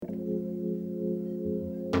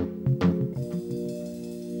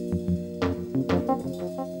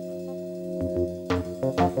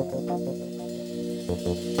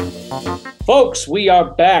Folks, we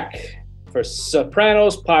are back for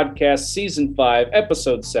Sopranos Podcast Season 5,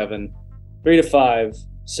 Episode 7, 3 to 5,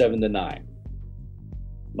 7 to 9.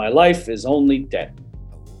 My life is only debt.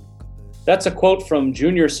 That's a quote from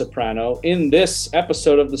Junior Soprano in this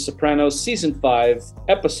episode of The Sopranos Season 5,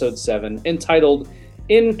 Episode 7, entitled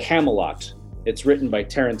In Camelot. It's written by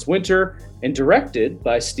Terrence Winter and directed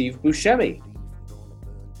by Steve Buscemi.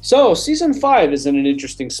 So, Season 5 is in an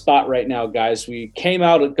interesting spot right now, guys. We came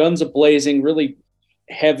out at guns a-blazing, really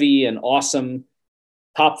heavy and awesome.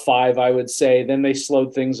 Top 5, I would say. Then they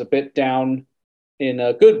slowed things a bit down in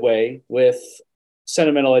a good way with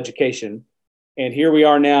Sentimental Education. And here we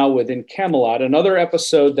are now within Camelot, another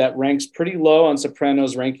episode that ranks pretty low on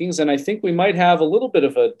Sopranos rankings. And I think we might have a little bit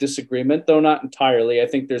of a disagreement, though not entirely. I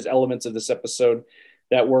think there's elements of this episode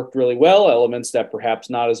that worked really well, elements that perhaps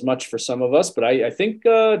not as much for some of us. But I think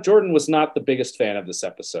Jordan was not the biggest fan of this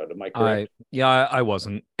episode. Am I correct? I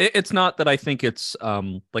wasn't. It's not that I think it's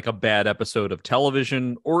like a bad episode of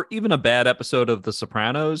television or even a bad episode of The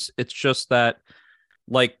Sopranos. It's just that,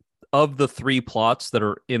 like, of the 3 plots that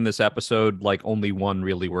are in this episode, like, only one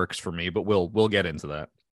really works for me. But we'll get into that.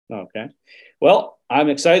 Okay. Well, I'm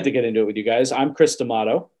excited to get into it with you guys. I'm Chris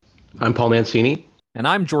D'Amato. I'm Paul Mancini. And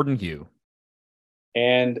I'm Jordan Hugh.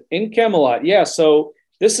 And in Camelot, so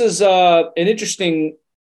this is an interesting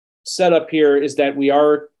setup here is that we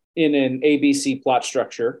are in an ABC plot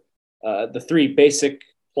structure. The 3 basic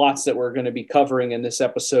plots that we're going to be covering in this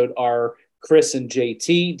episode are Chris and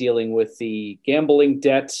JT dealing with the gambling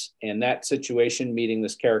debt and that situation, meeting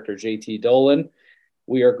this character, JT Dolan.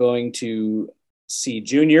 We are going to see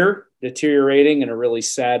Junior deteriorating in a really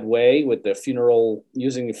sad way with the funeral,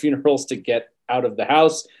 using the funerals to get out of the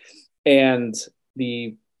house. And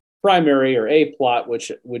the primary or A plot,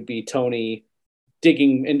 which would be Tony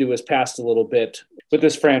digging into his past a little bit with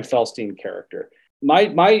this Fran Felstein character. My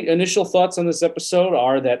initial thoughts on this episode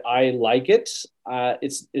are that I like it.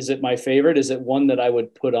 Is it my favorite? Is it one that I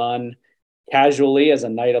would put on casually as a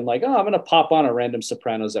night? I'm like, I'm going to pop on a random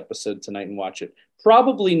Sopranos episode tonight and watch it.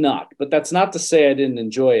 Probably not, but that's not to say I didn't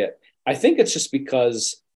enjoy it. I think it's just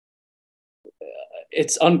because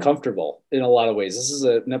it's uncomfortable in a lot of ways. This is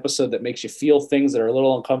an episode that makes you feel things that are a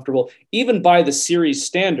little uncomfortable, even by the series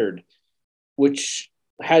standard, which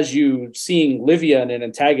has you seeing Livia in an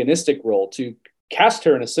antagonistic role. To cast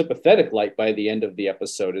her in a sympathetic light by the end of the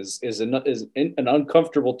episode is an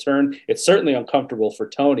uncomfortable turn. It's certainly uncomfortable for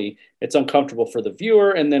Tony. It's uncomfortable for the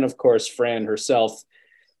viewer. And then, of course, Fran herself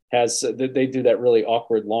they do that really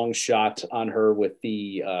awkward long shot on her with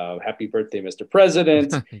the happy birthday, Mr.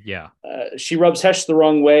 President. Yeah. She rubs Hesh the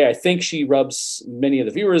wrong way. I think she rubs many of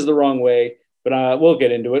the viewers the wrong way, but we'll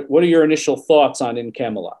get into it. What are your initial thoughts on In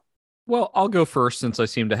Camelot? Well, I'll go first since I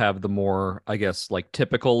seem to have the more, I guess, like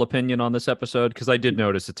typical opinion on this episode, because I did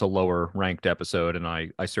notice it's a lower ranked episode, and I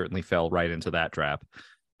certainly fell right into that trap.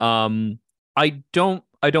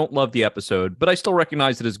 I don't love the episode, but I still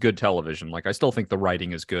recognize it as good television. Like, I still think the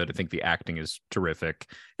writing is good. I think the acting is terrific.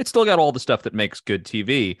 It's still got all the stuff that makes good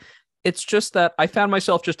TV. It's just that I found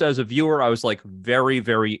myself, just as a viewer, I was like very,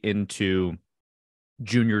 very into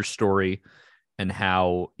Junior's story and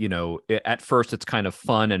how, at first it's kind of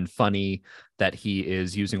fun and funny that he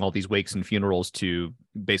is using all these wakes and funerals to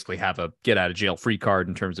basically have a get out of jail free card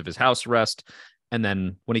in terms of his house arrest. And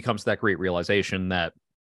then when he comes to that great realization that,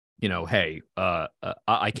 hey,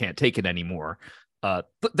 I can't take it anymore.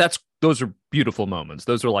 Those are beautiful moments.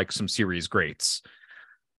 Those are like some series greats.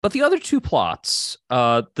 But the other 2 plots,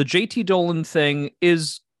 the JT Dolan thing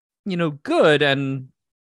is, good and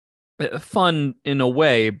fun in a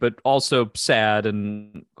way, but also sad.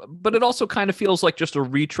 But it also kind of feels like just a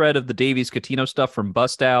retread of the Davies Catino stuff from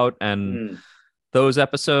Bust Out and those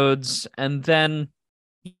episodes. And then,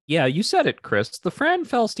 yeah, you said it, Chris. The Fran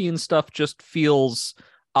Felstein stuff just feels,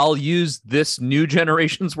 I'll use this new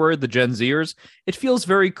generation's word, the Gen Zers. It feels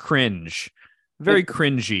very cringe, very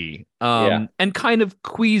cringy, and kind of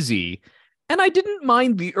queasy. And I didn't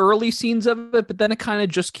mind the early scenes of it, but then it kind of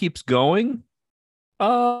just keeps going.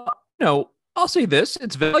 I'll say this.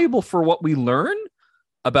 It's valuable for what we learn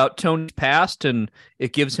about Tony's past, and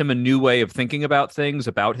it gives him a new way of thinking about things,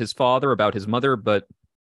 about his father, about his mother. But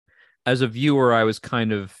as a viewer, I was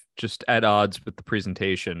kind of just at odds with the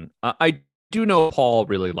presentation. I do know Paul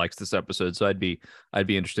really likes this episode, so I'd be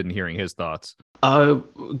interested in hearing his thoughts.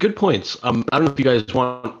 Good points. I don't know if you guys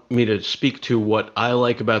want me to speak to what I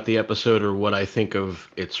like about the episode or what I think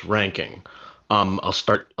of its ranking.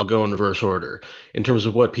 I'll go in reverse order. In terms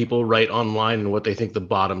of what people write online and what they think the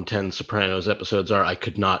bottom 10 Sopranos episodes are, I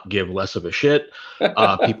could not give less of a shit.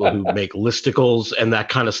 People who make listicles and that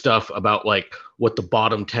kind of stuff about like what the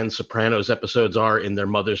bottom 10 Sopranos episodes are in their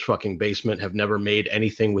mother's fucking basement have never made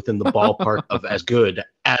anything within the ballpark of as good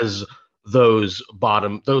as those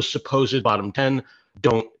supposed bottom 10.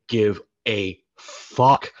 Don't give a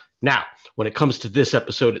fuck. Now, when it comes to this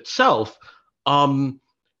episode itself,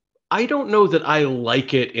 I don't know that I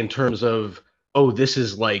like it in terms of, oh, this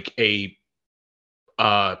is like a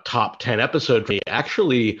top 10 episode for me.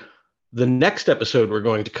 Actually, the next episode we're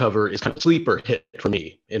going to cover is kind of a sleeper hit for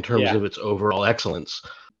me in terms of its overall excellence.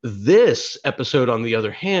 This episode, on the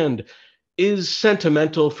other hand, is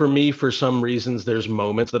sentimental for me for some reasons. There's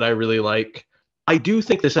moments that I really like. I do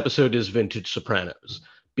think this episode is vintage Sopranos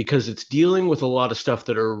because it's dealing with a lot of stuff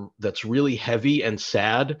that's really heavy and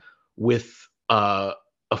sad with a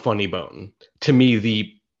funny bone. To me,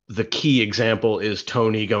 the key example is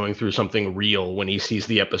Tony going through something real when he sees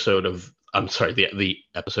the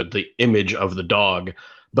image of the dog.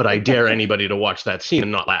 But I dare anybody to watch that scene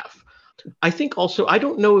and not laugh. I think also, I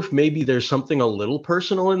don't know if maybe there's something a little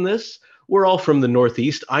personal in this. We're all from the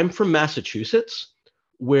Northeast. I'm from Massachusetts,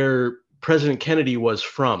 where President Kennedy was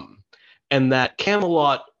from. And that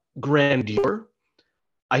Camelot grandeur,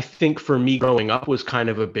 I think for me growing up was kind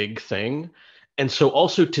of a big thing. And so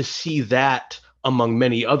also to see that among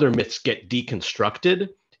many other myths get deconstructed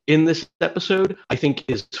in this episode, I think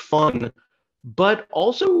is fun, but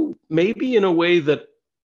also maybe in a way that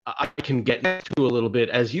I can get to a little bit.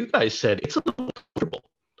 As you guys said, it's a little comfortable.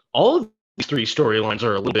 All of these three storylines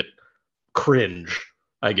are a little bit cringe,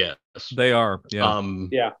 I guess. They are, yeah.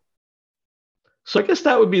 Yeah. So I guess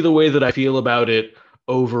that would be the way that I feel about it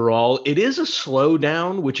overall. It is a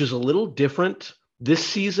slowdown, which is a little different. This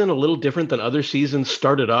season, a little different than other seasons,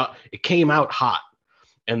 it came out hot.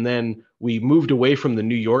 And then we moved away from the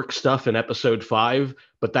New York stuff in episode 5,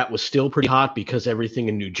 but that was still pretty hot because everything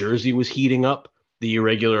in New Jersey was heating up, the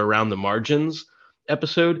irregular around the margins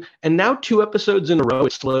episode. And now 2 episodes in a row,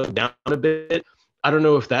 it slowed down a bit. I don't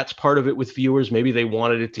know if that's part of it with viewers. Maybe they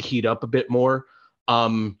wanted it to heat up a bit more,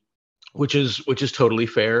 which is totally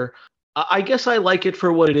fair. I guess I like it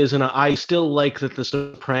for what it is, and I still like that The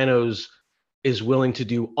Sopranos is willing to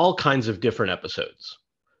do all kinds of different episodes.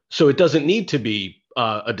 So it doesn't need to be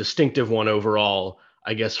a distinctive one overall,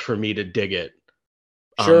 I guess, for me to dig it.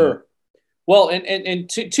 Sure. Well, and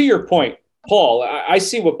to your point, Paul, I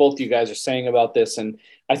see what both you guys are saying about this. And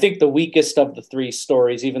I think the weakest of the 3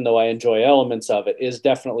 stories, even though I enjoy elements of it, is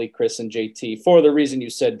definitely Chris and JT for the reason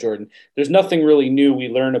you said, Jordan. There's nothing really new we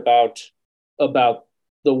learn about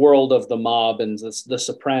the world of the mob and the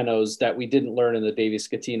Sopranos that we didn't learn in the Davy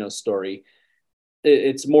Scatino story.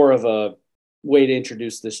 It's more of a way to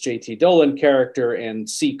introduce this JT Dolan character and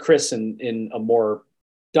see Chris in a more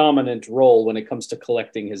dominant role when it comes to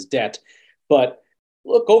collecting his debt. But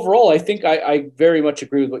look, overall, I think I very much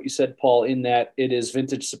agree with what you said, Paul, in that it is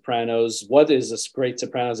vintage Sopranos. What is this great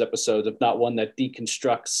Sopranos episode, if not one that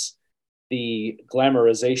deconstructs the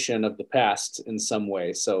glamorization of the past in some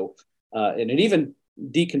way? So, and it even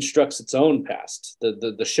deconstructs its own past.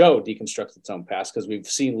 The show deconstructs its own past because we've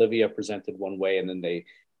seen Livia presented one way and then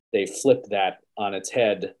they flip that on its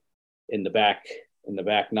head in the back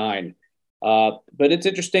 9. But it's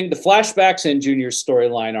interesting. The flashbacks in Junior's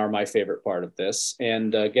storyline are my favorite part of this,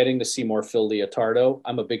 and getting to see more Phil Leotardo.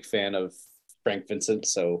 I'm a big fan of Frank Vincent,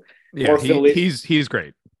 so yeah, he's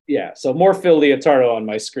great. Yeah, so more Phil Leotardo on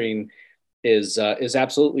my screen is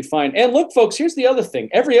absolutely fine. And look, folks, here's the other thing.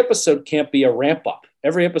 Every episode can't be a ramp up.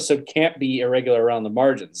 Every episode can't be irregular around the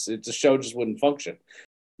margins. The show just wouldn't function.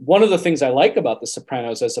 One of the things I like about The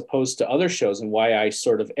Sopranos, as opposed to other shows, and why I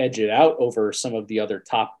sort of edge it out over some of the other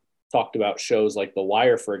top talked about shows like The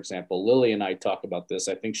Wire, for example. Lily and I talk about this.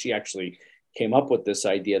 I think she actually came up with this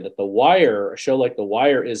idea that The Wire, a show like The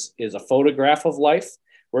Wire, is a photograph of life,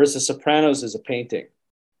 whereas The Sopranos is a painting.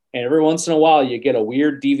 And every once in a while, you get a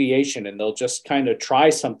weird deviation, and they'll just kind of try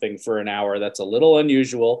something for an hour that's a little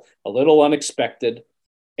unusual, a little unexpected,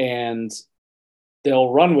 and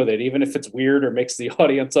they'll run with it, even if it's weird or makes the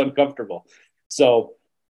audience uncomfortable. So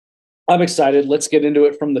I'm excited. Let's get into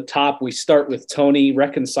it from the top. We start with Tony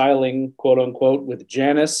reconciling, quote unquote, with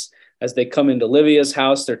Janice as they come into Livia's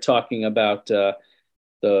house. They're talking about the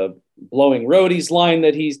blowing roadies line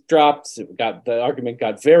that he's dropped. The argument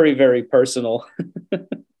got very, very personal.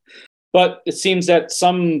 But it seems that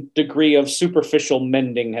some degree of superficial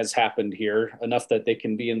mending has happened here, enough that they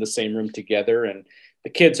can be in the same room together. And the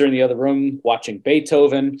kids are in the other room watching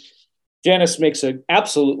Beethoven. Janice makes an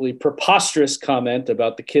absolutely preposterous comment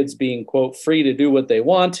about the kids being, quote, free to do what they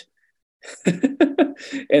want.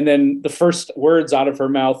 And then the first words out of her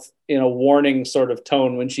mouth in a warning sort of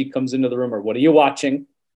tone when she comes into the room are, "What are you watching?"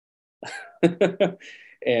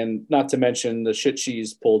 And not to mention the shit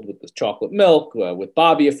she's pulled with the chocolate milk with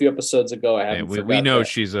Bobby a few episodes ago. I haven't forgot we know that.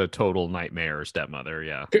 she's a total nightmare stepmother.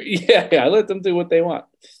 Yeah. Yeah. I let them do what they want.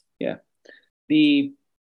 Yeah. The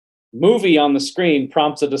movie on the screen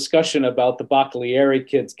prompts a discussion about the Baccalieri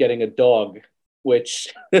kids getting a dog, which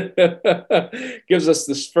gives us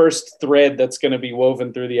this first thread that's going to be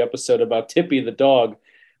woven through the episode about Tippy the dog,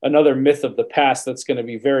 another myth of the past that's going to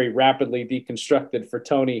be very rapidly deconstructed for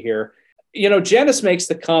Tony here. You know, Janice makes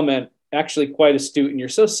the comment, actually quite astute, and you're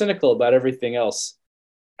so cynical about everything else.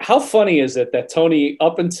 How funny is it that Tony,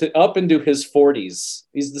 up into his 40s,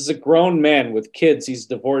 this is a grown man with kids. He's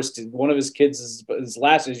divorced. One of his kids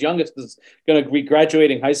his youngest is going to be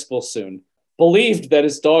graduating high school soon. Believed that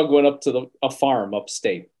his dog went up to a farm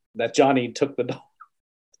upstate. That Johnny took the dog.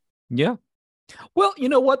 Yeah. Well, you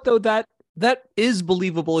know what though, that is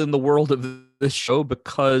believable in the world of this show,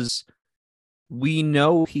 because we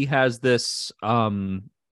know he has this.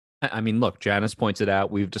 I mean, look, Janice points it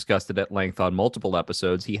out. We've discussed it at length on multiple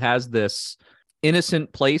episodes. He has this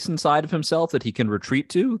innocent place inside of himself that he can retreat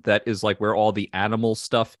to. That is like where all the animal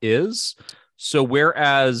stuff is. So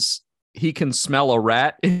whereas he can smell a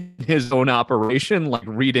rat in his own operation, like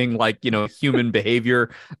reading human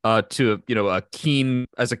behavior to a keen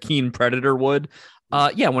predator would.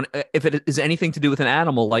 If it is anything to do with an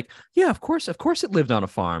animal, of course it lived on a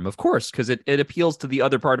farm, of course, because it appeals to the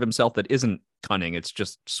other part of himself that isn't cunning. It's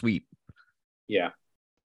just sweet. Yeah.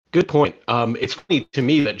 Good point. It's funny to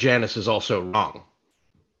me that Janice is also wrong.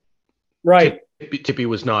 Right. Tippy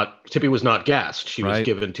was not gassed. She was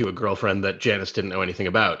given to a girlfriend that Janice didn't know anything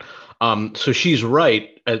about. So she's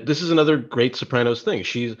right. This is another great Sopranos thing.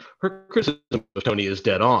 Her criticism of Tony is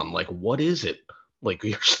dead on. Like, what is it? Like,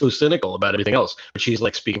 you're so cynical about everything else. But she's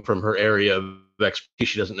like speaking from her area of expertise.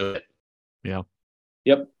 She doesn't know it. Yeah.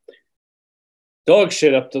 Yep. Dog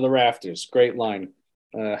shit up to the rafters. Great line.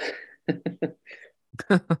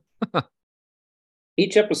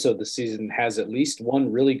 Each episode this season has at least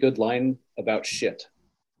one really good line about shit.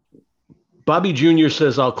 Bobby Jr.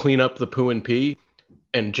 says, "I'll clean up the poo and pee."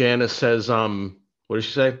 And Janice says, what does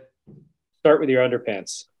she say? Start with your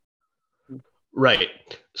underpants. Right.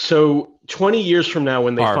 So 20 years from now,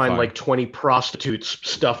 when they Horrifying. find like 20 prostitutes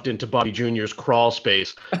stuffed into Bobby Jr.'s crawl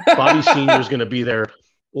space, Bobby Sr. is going to be there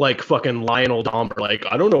like fucking Lionel Dahmer. Like,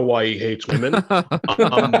 I don't know why he hates women.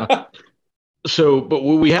 But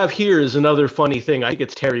what we have here is another funny thing. I think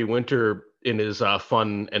it's Terry Winter in his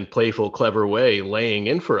fun and playful, clever way laying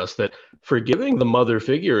in for us that forgiving the mother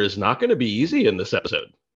figure is not going to be easy in this episode.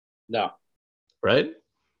 No. Right?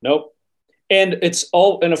 Nope. And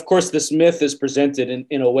of course, this myth is presented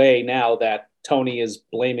in a way now that Tony is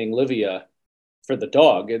blaming Livia for the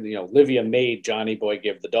dog. And, Livia made Johnny Boy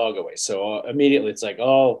give the dog away. So immediately it's like,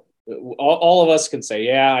 oh, all of us can say,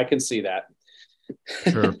 yeah, I can see that.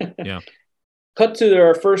 Sure. Yeah. Cut to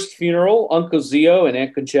our first funeral, Uncle Zio and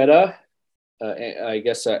Aunt Conchetta. I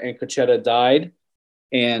guess Aunt Conchetta died.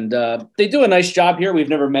 And they do a nice job here. We've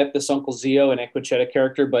never met this Uncle Zio and Aunt Conchetta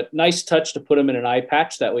character, but nice touch to put him in an eye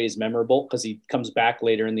patch. That way he's memorable because he comes back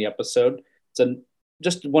later in the episode. It's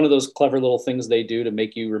just one of those clever little things they do to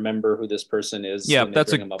make you remember who this person is. Yeah,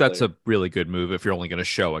 that's a really good move if you're only going to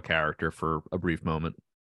show a character for a brief moment.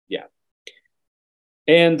 Yeah.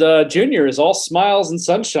 And Junior is all smiles and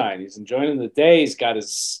sunshine. He's enjoying the day. He's got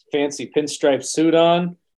his fancy pinstripe suit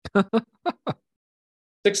on.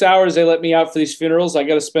 6 hours they let me out for these funerals. I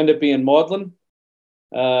got to spend it being maudlin.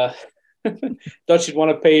 Thought you'd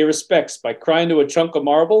want to pay your respects by crying to a chunk of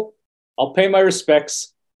marble. I'll pay my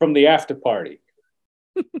respects from the after party.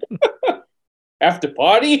 After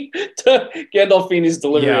party? Gandolfini's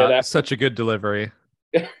delivery of that. Such a good delivery.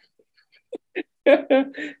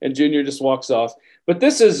 And Junior just walks off. But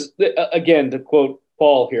this is, again, to quote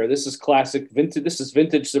Paul here, this is classic vintage. This is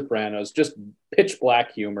vintage Sopranos, just pitch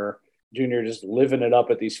black humor. Junior just living it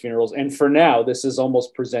up at these funerals. And for now, this is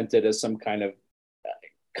almost presented as some kind of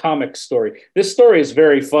comic story. This story is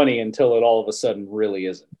very funny until it all of a sudden really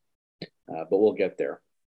isn't. But we'll get there.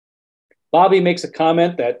 Bobby makes a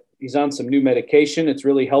comment that he's on some new medication. It's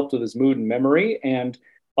really helped with his mood and memory. And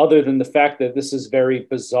other than the fact that this is very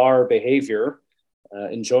bizarre behavior,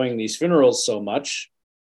 enjoying these funerals so much,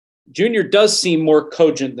 Junior does seem more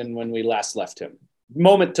cogent than when we last left him.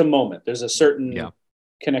 Moment to moment, there's a certain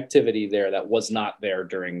connectivity there that was not there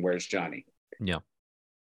during Where's Johnny? Yeah.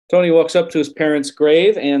 Tony walks up to his parents'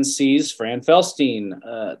 grave and sees Fran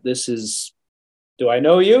Felstein. This is, do I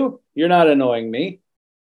know you? You're not annoying me.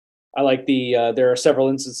 I like there are several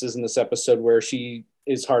instances in this episode where she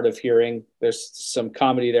is hard of hearing. There's some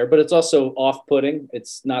comedy there, but it's also off-putting.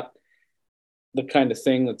 It's not the kind of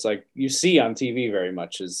thing that's like you see on TV very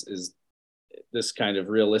much is this kind of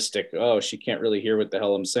realistic, oh, she can't really hear what the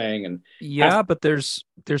hell I'm saying. And yeah, but there's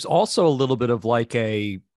also a little bit of like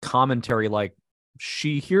a commentary, like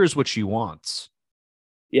she hears what she wants.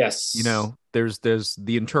 Yes. You know, there's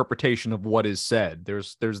the interpretation of what is said.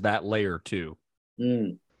 There's that layer too.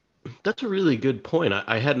 Mm. That's a really good point.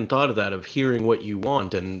 I hadn't thought of that, of hearing what you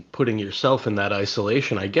want and putting yourself in that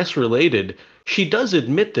isolation. I guess related, she does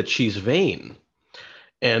admit that she's vain.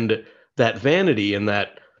 And that vanity, and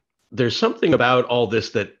that there's something about all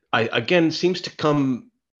this that again seems to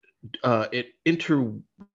come, it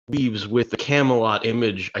interweaves with the Camelot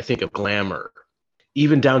image, I think, of glamour,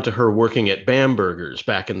 even down to her working at Bamberger's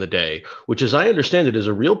back in the day, which, as I understand it, is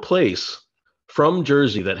a real place from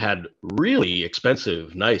Jersey that had really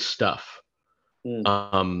expensive, nice stuff. And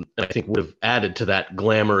I think would have added to that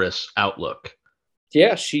glamorous outlook.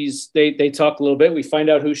 Yeah, they talk a little bit. We find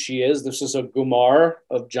out who she is. This is a Gumar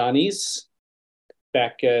of Johnny's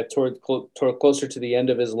back toward closer to the end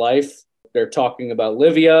of his life. They're talking about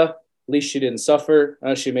Livia. At least she didn't suffer.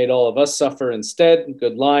 She made all of us suffer instead.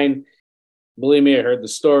 Good line. Believe me, I heard the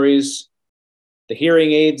stories. The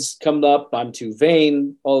hearing aids come up. I'm too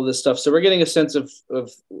vain. All of this stuff. So we're getting a sense of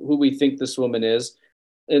who we think this woman is.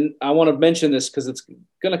 And I want to mention this because it's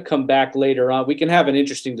going to come back later on. We can have an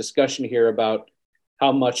interesting discussion here about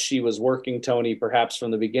how much she was working Tony, perhaps from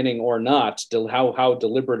the beginning or not, how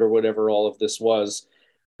deliberate or whatever all of this was.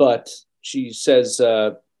 But she says,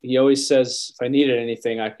 he always says, if I needed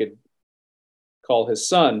anything, I could call his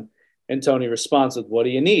son. And Tony responds with, what do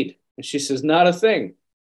you need? And she says, not a thing,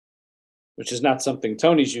 which is not something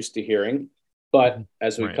Tony's used to hearing. But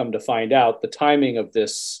as we come to find out, the timing of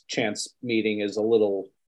this chance meeting is a little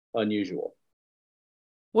unusual.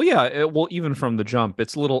 Well, yeah. Well, even from the jump,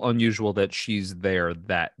 it's a little unusual that she's there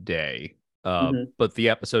that day. But the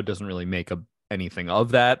episode doesn't really make anything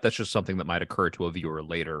of that. That's just something that might occur to a viewer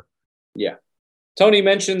later. Yeah. Tony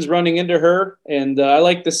mentions running into her, and I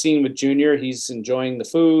like the scene with Junior. He's enjoying the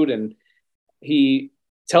food, and he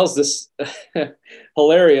tells this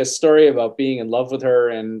hilarious story about being in love with her,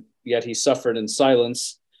 and yet he suffered in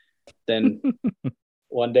silence. Then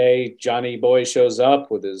one day, Johnny Boy shows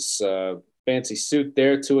up with his fancy suit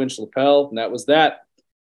there, 2-inch lapel, and that was that.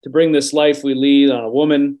 To bring this life we lead on a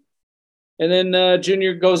woman. And then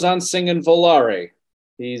Junior goes on singing Volare.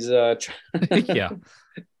 He's yeah.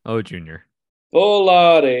 Oh, Junior.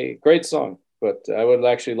 Volare. Great song. But I would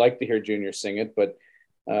actually like to hear Junior sing it, but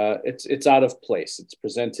it's out of place. It's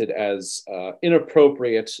presented as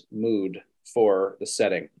inappropriate mood for the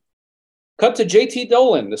setting. Cut to JT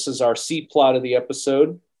Dolan. This is our C plot of the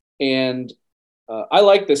episode. And I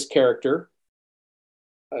like this character.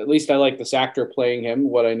 At least I like this actor playing him,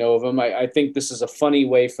 what I know of him. I think this is a funny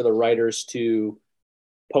way for the writers to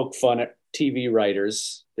poke fun at TV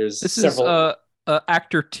writers. There's several.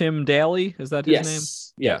 Actor Tim Daly. Is that his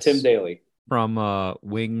name? Yeah, yes. Tim Daly. From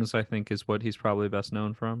Wings, I think, is what he's probably best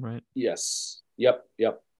known from, right? Yes. Yep.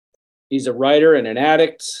 He's a writer and an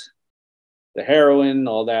addict. The heroin,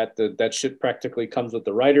 all that. That shit practically comes with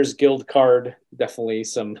the Writers Guild card. Definitely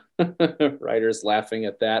some writers laughing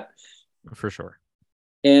at that. For sure.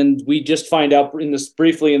 And we just find out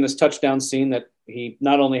briefly in this touchdown scene that he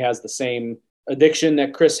not only has the same addiction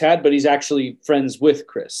that Chris had, but he's actually friends with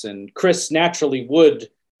Chris. And Chris naturally would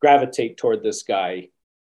gravitate toward this guy,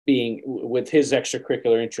 being with his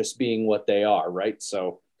extracurricular interests being what they are, right?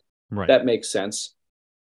 So that makes sense.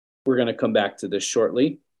 We're going to come back to this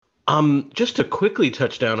shortly. Just to quickly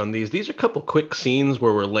touch down on these are a couple quick scenes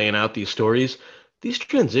where we're laying out these stories. These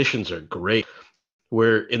transitions are great.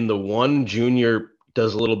 Where in the one, Junior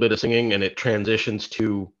does a little bit of singing and it transitions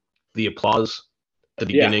to the applause at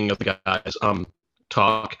the beginning of the guy's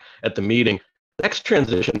talk at the meeting. The next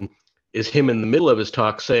transition is him in the middle of his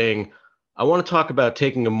talk saying, I want to talk about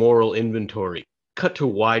taking a moral inventory. Cut to a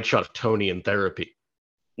wide shot of Tony in therapy.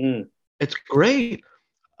 It's great.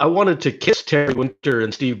 I wanted to kiss Terry Winter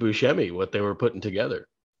and Steve Buscemi, what they were putting together.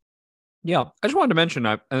 Yeah, I just wanted to mention,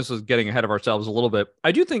 and this is getting ahead of ourselves a little bit,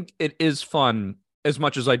 I do think it is fun, as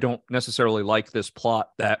much as I don't necessarily like this plot,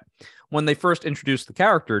 that when they first introduce the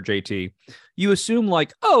character, JT, you assume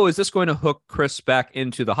like, oh, is this going to hook Chris back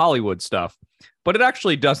into the Hollywood stuff? But it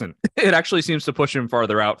actually doesn't. It actually seems to push him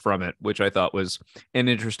farther out from it, which I thought was an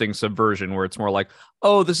interesting subversion, where it's more like,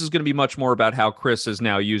 oh, this is going to be much more about how Chris is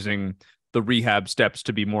now using the rehab steps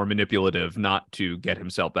to be more manipulative, not to get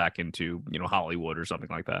himself back into, Hollywood or something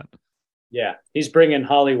like that. Yeah, he's bringing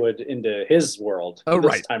Hollywood into his world. Oh,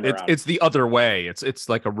 right. It's the other way. It's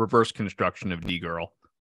like a reverse construction of D-Girl.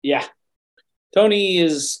 Yeah. Tony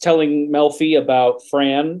is telling Melfi about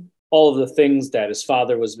Fran, all of the things that his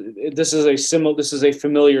father was. This is a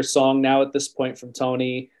familiar song now at this point from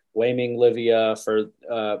Tony, blaming Livia for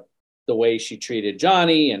the way she treated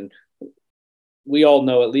Johnny, and we all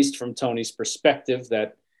know, at least from Tony's perspective,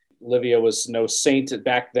 that Livia was no saint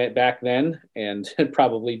back then, and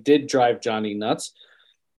probably did drive Johnny nuts.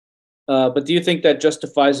 But do you think that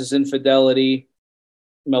justifies his infidelity?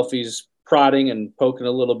 Melfi's prodding and poking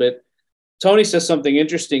a little bit. Tony says something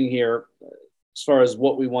interesting here as far as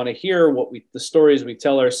what we want to hear, the stories we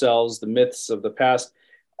tell ourselves, the myths of the past.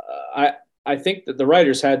 I think that the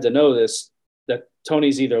writers had to know this, that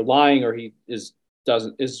Tony's either lying or he is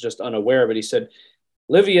just unaware. But he said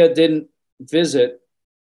Livia didn't visit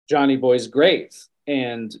Johnny Boy's grave,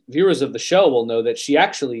 and viewers of the show will know that she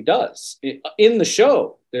actually does. In the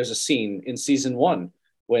show, there's a scene in season 1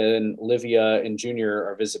 when Livia and Junior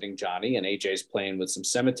are visiting Johnny, and AJ's playing with some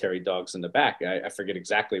cemetery dogs in the back. I forget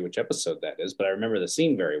exactly which episode that is, but I remember the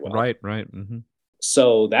scene very well. Right. Mm-hmm.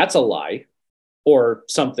 So that's a lie, or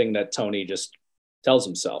something that Tony just tells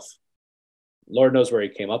himself. Lord knows where he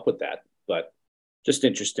came up with that, but just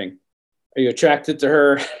interesting. Are you attracted to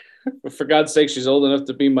her? For God's sake, she's old enough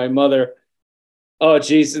to be my mother. Oh,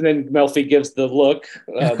 geez. And then Melfi gives the look.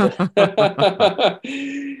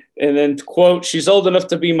 And then, quote, she's old enough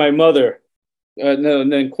to be my mother. No,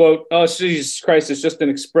 and then, quote, oh, Jesus Christ, it's just an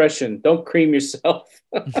expression. Don't cream yourself.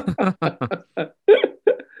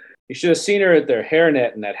 You should have seen her at their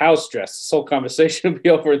hairnet and that house dress. This whole conversation will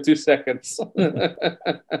be over in 2 seconds.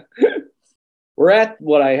 We're at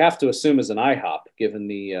what I have to assume is an IHOP, given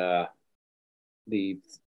the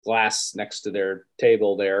glass next to their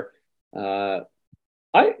table there.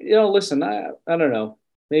 Listen, I don't know.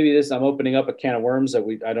 Maybe I'm opening up a can of worms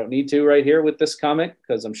that I don't need to right here with this comment,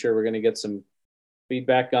 because I'm sure we're going to get some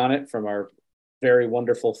feedback on it from our very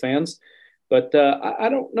wonderful fans. But I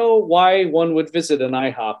don't know why one would visit an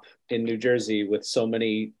IHOP in New Jersey with so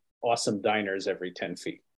many awesome diners every 10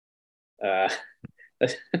 feet. I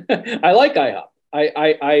like IHOP.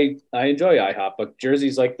 I enjoy IHOP, but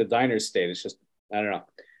Jersey's like the diner state. It's just, I don't know.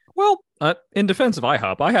 Well, in defense of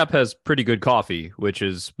IHOP has pretty good coffee, which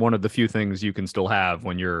is one of the few things you can still have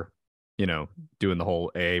when you're, doing the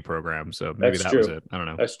whole AA program. So maybe that was it. I don't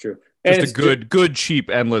know. That's true. Just a good, cheap,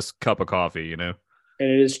 endless cup of coffee, And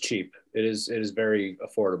it is cheap. It is very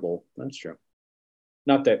affordable. That's true.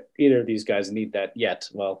 Not that either of these guys need that yet.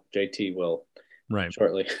 Well, JT will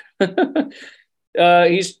shortly.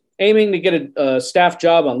 He's aiming to get a staff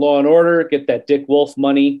job on Law and Order, get that Dick Wolf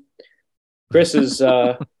money. Chris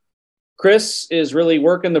is really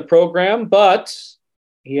working the program, but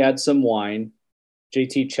he had some wine.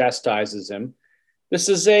 JT chastises him. This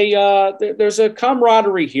is there's a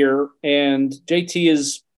camaraderie here, and JT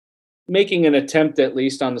is making an attempt, at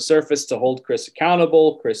least on the surface, to hold Chris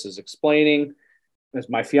accountable. Chris is explaining, as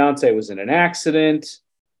my fiance was in an accident.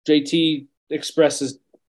 JT expresses,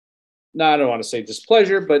 I don't want to say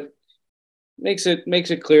displeasure, but makes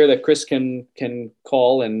it clear that Chris can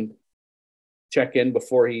call and check in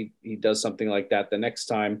before he does something like that the next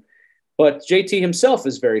time. But JT himself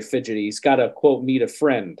is very fidgety. He's got to, quote, meet a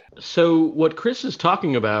friend. So what Chris is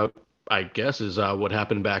talking about, I guess, is what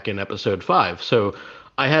happened back in episode 5. So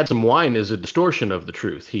I had some wine is a distortion of the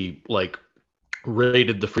truth. He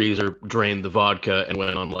raided the freezer, drained the vodka, and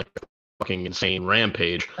went on a fucking insane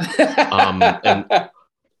rampage, and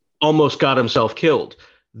almost got himself killed.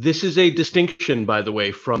 This is a distinction, by the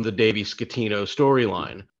way, from the Davey Scatino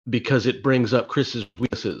storyline, because it brings up Chris's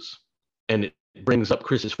weaknesses, and it brings up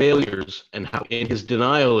Chris's failures, and how in his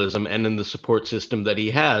denialism and in the support system that he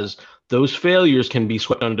has, those failures can be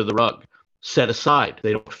swept under the rug, set aside.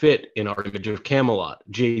 They don't fit in our image of Camelot.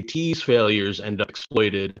 JT's failures end up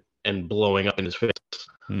exploited and blowing up in his face.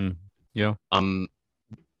 Yeah.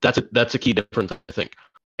 That's a key difference, I think.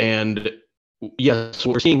 And yes,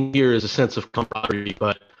 what we're seeing here is a sense of camaraderie,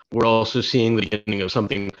 but we're also seeing the beginning of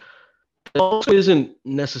something that also isn't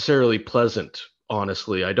necessarily pleasant,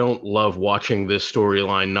 honestly. I don't love watching this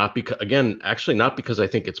storyline, not because I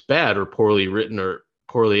think it's bad or poorly written or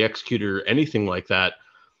poorly executed or anything like that.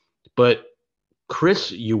 But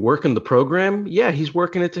Chris, you work in the program? Yeah, he's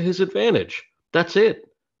working it to his advantage. That's it.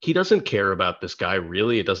 He doesn't care about this guy,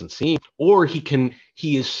 really, it doesn't seem. Or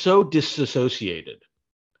he is so disassociated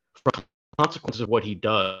from consequences of what he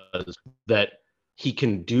does that he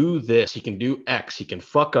can do this, he can do X, he can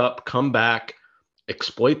fuck up, come back,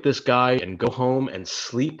 exploit this guy, and go home and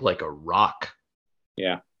sleep like a rock.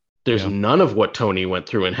 Yeah. There's none of what Tony went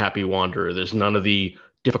through in Happy Wanderer. There's none of the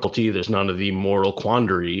difficulty. There's none of the moral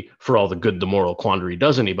quandary, for all the good the moral quandary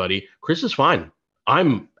does anybody. Chris is fine.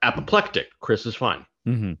 I'm apoplectic. Chris is fine.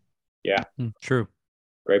 Mm-hmm. Yeah. True.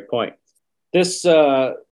 Great point. This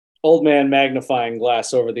old man magnifying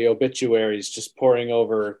glass over the obituaries, just pouring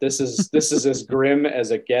over. This is as grim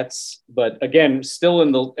as it gets, but again, still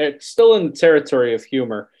in the territory of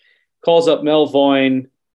humor. Calls up Mel Voyne,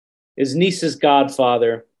 his niece's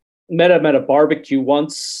godfather. Met him at a barbecue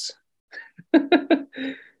once.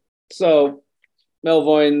 So Mel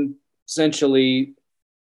Voyne essentially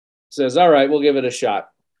says, "All right, we'll give it a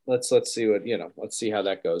shot. Let's see what let's see how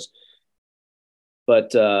that goes."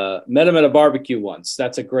 But met him at a barbecue once.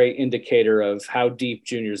 That's a great indicator of how deep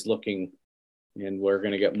Junior's looking, and we're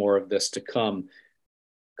going to get more of this to come.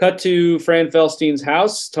 Cut to Fran Felstein's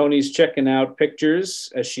house. Tony's checking out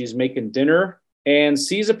pictures as she's making dinner and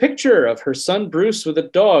sees a picture of her son Bruce with a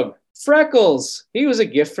dog. Freckles, he was a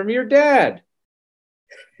gift from your dad.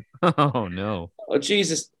 Oh, no. Oh,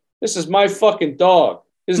 Jesus, this is my fucking dog.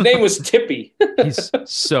 His name was Tippy. He's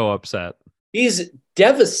so upset. He's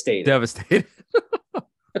devastated. Devastated.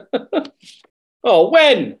 Oh,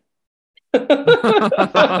 when?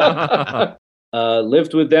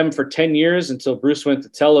 Lived with them for 10 years until Bruce went to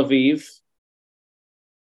Tel Aviv.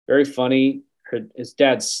 Very funny.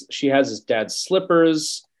 She has his dad's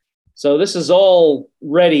slippers. So this is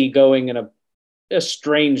already going in a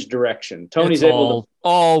strange direction. Tony's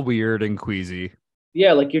all weird and queasy.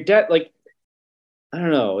 Yeah, like your dad, like, I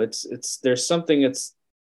don't know. There's something. It's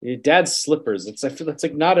your dad's slippers. I feel it's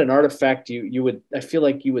like not an artifact you would. I feel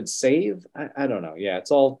like you would save. I don't know. Yeah, it's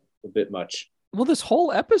all a bit much. Well, this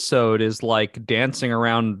whole episode is like dancing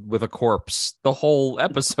around with a corpse. The whole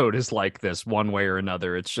episode is like this, one way or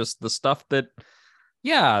another. It's just the stuff that,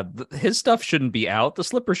 yeah, his stuff shouldn't be out. The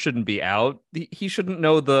slippers shouldn't be out. He shouldn't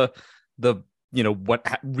know the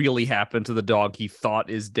what really happened to the dog he thought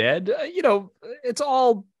is dead.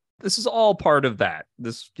 This is all part of that.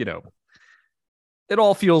 It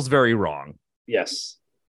all feels very wrong. Yes.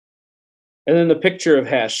 And then the picture of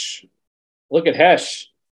Hesh. Look at Hesh.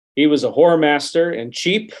 He was a horror master and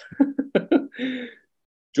cheap.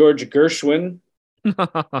 George Gershwin.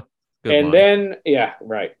 And then, yeah,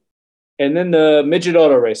 right. And then the midget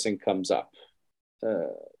auto racing comes up.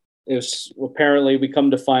 Apparently we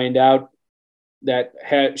come to find out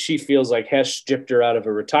that she feels like Hesh gypped her out of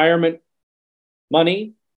a retirement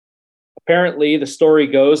money. Apparently, the story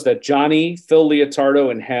goes that Johnny, Phil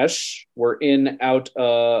Leotardo, and Hesh were in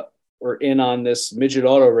on this midget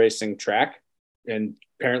auto racing track, and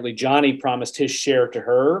apparently Johnny promised his share to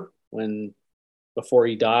her before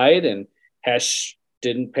he died, and Hesh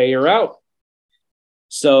didn't pay her out.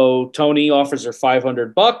 So Tony offers her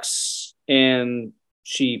 $500, and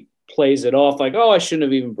she plays it off like, "Oh, I shouldn't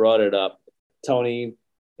have even brought it up." Tony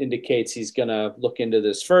indicates he's gonna look into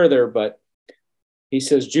this further, but he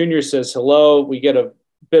says, Junior says hello. We get a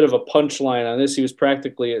bit of a punchline on this. He was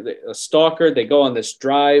practically a stalker. They go on this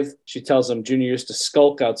drive. She tells him Junior used to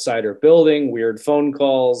skulk outside her building, weird phone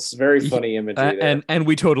calls, very funny imagery there. And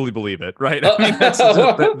we totally believe it, right? I mean,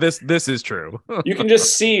 this is true. You can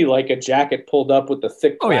just see like a jacket pulled up with the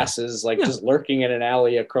thick glasses, just lurking in an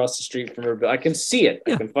alley across the street from her. I can see it.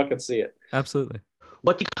 Yeah. I can fucking see it. Absolutely.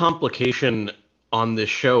 What the complication on this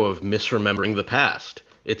show of misremembering the past?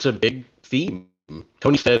 It's a big theme.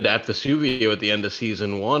 Tony said at Vesuvio at the end of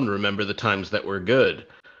season 1, remember the times that were good.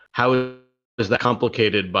 How is that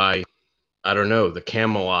complicated by, I don't know, the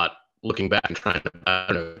Camelot looking back and trying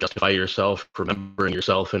to, justify yourself, remembering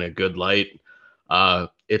yourself in a good light?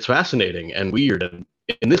 It's fascinating and weird, and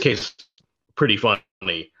in this case, pretty funny.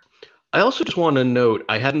 I also just want to note,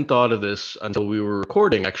 I hadn't thought of this until we were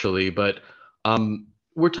recording, actually, but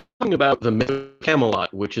we're talking about the myth of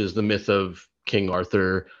Camelot, which is the myth of King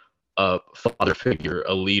Arthur, a father figure,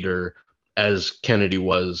 a leader, as Kennedy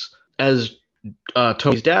was, as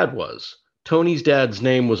Tony's dad was. Tony's dad's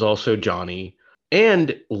name was also Johnny.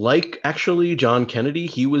 And like actually John Kennedy,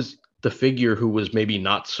 he was the figure who was maybe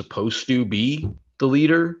not supposed to be the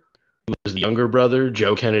leader. He was the younger brother.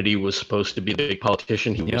 Joe Kennedy was supposed to be the big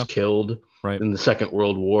politician. He was killed in the Second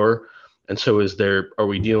World War. And so are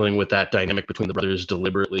we dealing with that dynamic between the brothers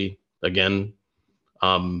deliberately again?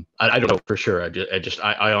 I don't know for sure.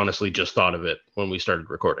 I honestly just thought of it when we started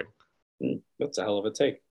recording. That's a hell of a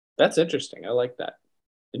take. That's interesting. I like that.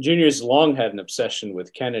 And Junior's long had an obsession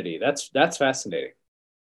with Kennedy. That's fascinating.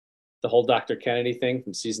 The whole Dr. Kennedy thing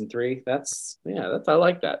from season 3. I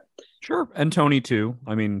like that. Sure. And Tony too.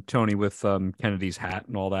 I mean, Tony with Kennedy's hat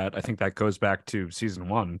and all that. I think that goes back to season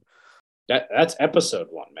 1. That's episode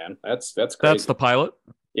 1, man. That's crazy. That's the pilot?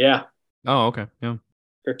 Yeah. Oh, okay. Yeah.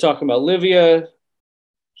 They're talking about Livia.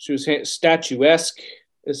 She was statuesque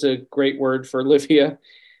is a great word for Livia.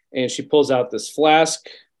 And she pulls out this flask.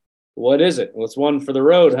 What is it? Well, it's one for the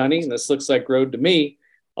road, honey. This looks like road to me.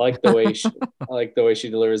 I like the way she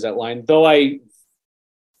delivers that line. Though I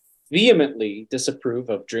vehemently disapprove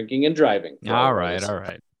of drinking and driving. All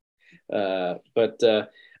right. But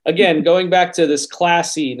again, going back to this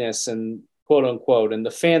classiness and quote unquote, and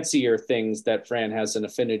the fancier things that Fran has an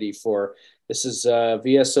affinity for. This is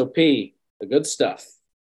VSOP, the good stuff.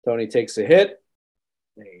 Tony takes a hit.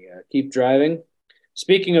 They keep driving.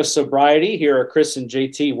 Speaking of sobriety, here are Chris and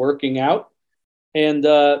JT working out. And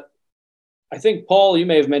I think, Paul, you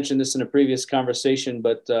may have mentioned this in a previous conversation,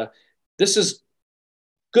 but this is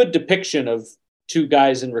good depiction of two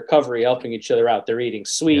guys in recovery helping each other out. They're eating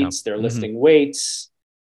sweets, they're lifting weights.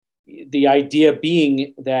 The idea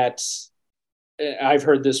being that I've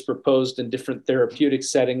heard this proposed in different therapeutic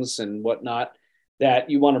settings and whatnot, that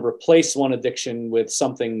you want to replace one addiction with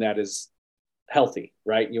something that is healthy,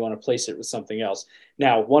 right? You want to place it with something else.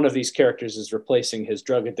 Now, one of these characters is replacing his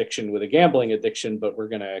drug addiction with a gambling addiction, but we're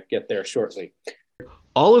going to get there shortly.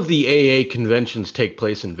 All of the AA conventions take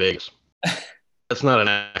place in Vegas. That's not an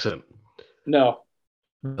accident. No.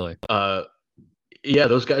 Really? Yeah,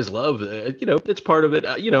 those guys love, it's part of it.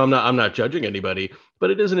 I'm not judging anybody,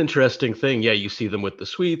 but it is an interesting thing. Yeah, you see them with the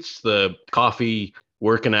sweets, the coffee,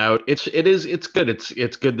 working out. It's good.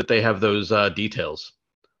 It's good that they have those details,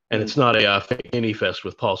 and it's not a fanny fest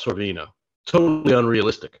with Paul Sorvino. Totally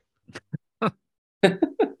unrealistic.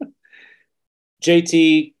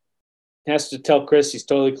 JT has to tell Chris he's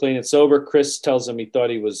totally clean and sober. Chris tells him he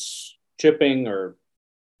thought he was chipping or,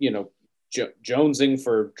 jonesing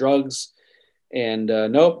for drugs. And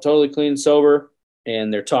nope, totally clean and sober.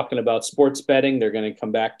 And they're talking about sports betting. They're going to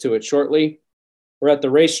come back to it shortly. We're at the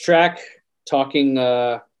racetrack talking.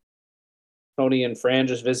 Tony and Fran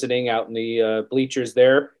just visiting out in the bleachers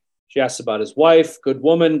there. She asks about his wife, good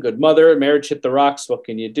woman, good mother, marriage hit the rocks. What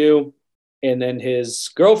can you do? And then his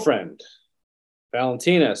girlfriend,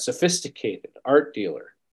 Valentina, sophisticated art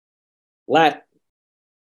dealer, Latin,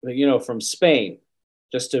 from Spain,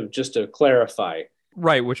 just to clarify.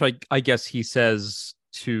 Right, which I guess he says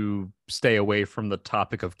to stay away from the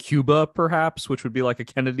topic of Cuba, perhaps, which would be like a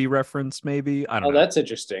Kennedy reference, maybe. I don't know. Oh, that's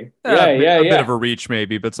interesting. A bit of a reach,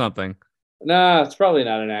 maybe, but something. Nah, it's probably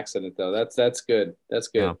not an accident, though. That's good. That's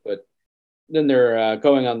good. Yeah. But then they're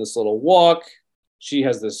going on this little walk. She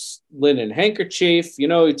has this linen handkerchief.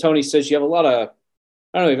 Tony says you have a lot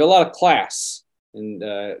of class. And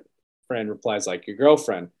Fran replies like your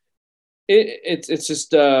girlfriend. It's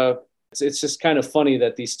just kind of funny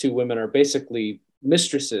that these two women are basically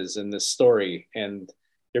mistresses in this story, and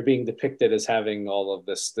they're being depicted as having all of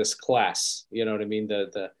this class. You know what I mean?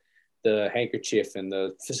 The handkerchief and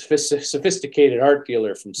the sophisticated art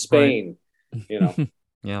dealer from Spain. Right.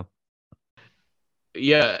 Yeah.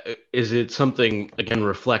 Yeah. Is it something, again,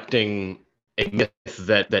 reflecting a myth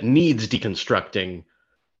that needs deconstructing?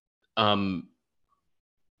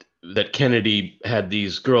 That Kennedy had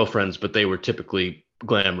these girlfriends, but they were typically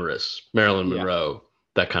glamorous. Marilyn Monroe,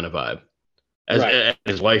 that kind of vibe. As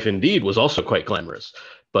his wife indeed was also quite glamorous.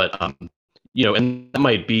 But, and that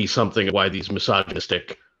might be something why these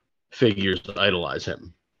misogynistic figures idolize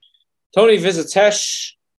him. Tony visits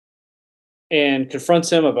Hesh and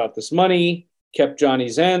confronts him about this money, kept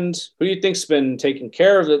Johnny's end. Who do you think's been taking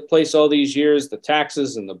care of the place all these years, the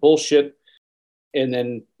taxes and the bullshit? And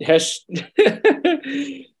then Hesh,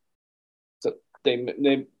 so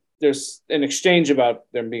there's an exchange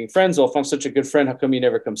about them being friends. Oh, if I'm such a good friend, how come you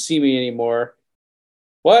never come see me anymore?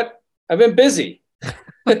 What? I've been busy.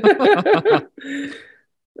 They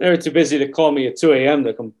were too busy to call me at 2 a.m.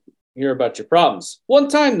 to come hear about your problems. One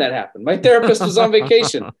time that happened. My therapist was on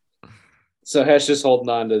vacation. So Hesh is holding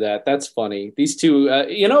on to that. That's funny. These two,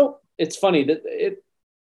 it's funny that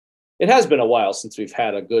it has been a while since we've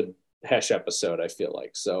had a good Hesh episode, I feel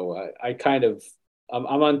like. So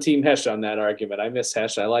I'm on Team Hesh on that argument. I miss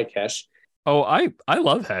Hesh. I like Hesh. Oh, I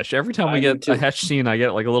love Hesh. Every time we get a Hesh scene, I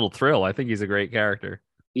get like a little thrill. I think he's a great character.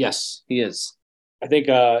 Yes, he is. I think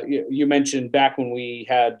you mentioned back when we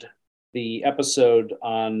had the episode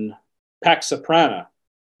on Pax Soprana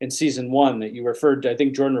in season 1 that you referred to. I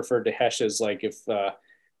think Jordan referred to Hesh as like if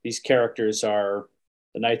these characters are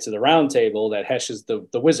the Knights of the Round Table, that Hesh is the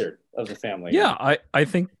wizard of the family. Yeah, I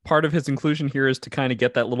think part of his inclusion here is to kind of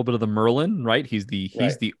get that little bit of the Merlin, right? He's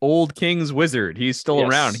the old king's wizard. He's still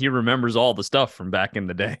around. He remembers all the stuff from back in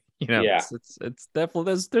the day. It's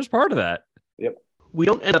definitely there's part of that. Yep. We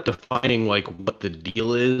don't end up defining like what the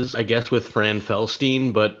deal is, I guess, with Fran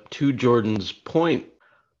Felstein, but to Jordan's point,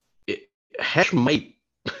 Hesh might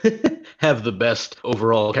have the best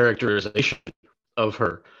overall characterization of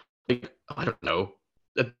her. Like, I don't know.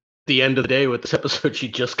 At the end of the day with this episode, she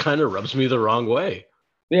just kind of rubs me the wrong way.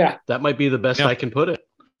 Yeah. That might be the best I can put it.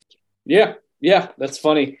 Yeah. Yeah, that's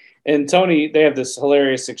funny. And Tony, they have this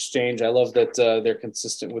hilarious exchange. I love that they're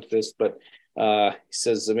consistent with this, but he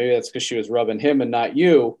says maybe that's because she was rubbing him and not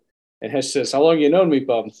you. And Hesh says, "How long you known me,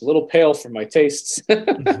 bub? It's a little pale for my tastes."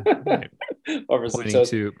 Right. Offers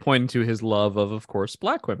the Pointing toast. to his love of course,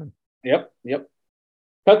 black women. Yep, yep.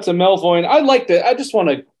 Cut to Melvoin. I'd like to. I just want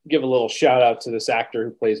to give a little shout out to this actor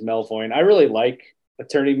who plays Melvoin. I really like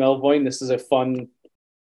Attorney Melvoin. This is a fun,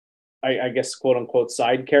 I guess, quote unquote,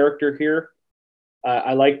 side character here.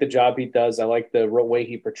 I like the job he does. I like the way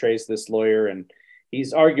he portrays this lawyer, and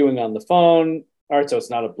he's arguing on the phone. All right, so it's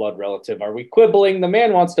not a blood relative. Are we quibbling? The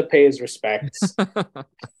man wants to pay his respects,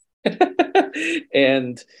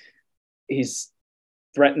 and he's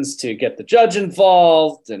threatens to get the judge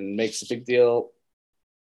involved and makes a big deal.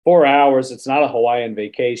 4 hours. It's not a Hawaiian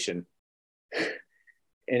vacation,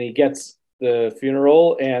 and he gets the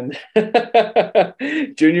funeral, and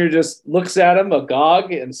Junior just looks at him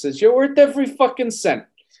agog and says, "You're worth every fucking cent."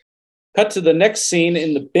 Cut to the next scene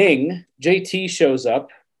in the Bing. JT shows up.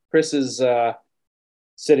 Chris is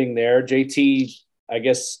sitting there. JT, I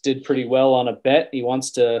guess, did pretty well on a bet. He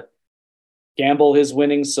wants to gamble his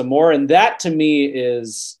winnings some more, and that to me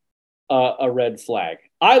is a red flag.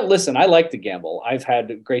 I like to gamble. I've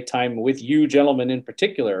had a great time with you gentlemen in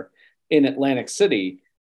particular in Atlantic City.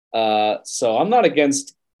 So I'm not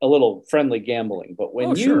against a little friendly gambling, but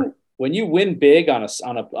when you win big on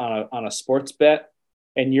a sports bet,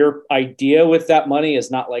 and your idea with that money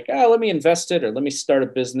is not like, let me invest it, or let me start a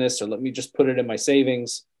business, or let me just put it in my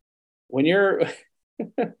savings. When your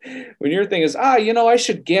thing is, I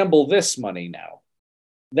should gamble this money now,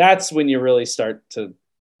 that's when you really start to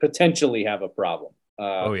potentially have a problem.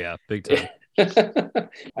 Oh yeah, big time.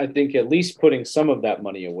 I think at least putting some of that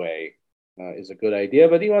money away is a good idea.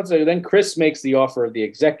 But he wants to. Then Chris makes the offer of the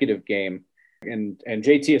executive game, and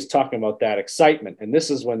JT is talking about that excitement, and this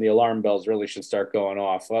is when the alarm bells really should start going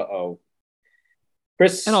off.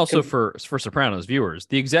 Chris, and also for Sopranos viewers,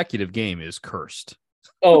 the executive game is cursed.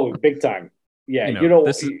 Oh, big time. Yeah,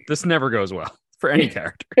 this never goes well for any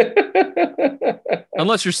character,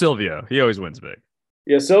 unless you're Silvio. He always wins big.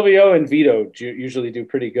 Yeah, Silvio and Vito usually do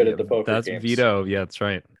pretty good at the poker games. That's Vito. Yeah, that's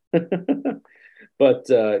right. But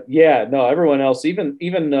everyone else, even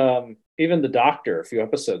the doctor a few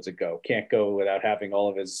episodes ago, can't go without having all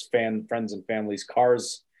of his friends and family's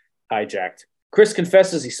cars hijacked. Chris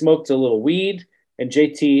confesses he smoked a little weed, and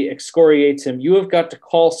JT excoriates him. "You have got to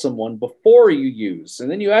call someone before you use, and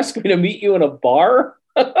then you ask me to meet you in a bar?"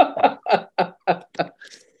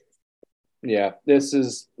 Yeah, this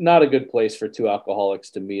is not a good place for two alcoholics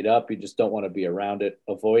to meet up. You just don't want to be around it.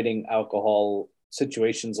 Avoiding alcohol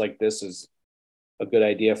situations like this is a good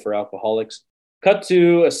idea for alcoholics. Cut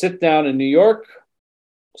to a sit down in New York.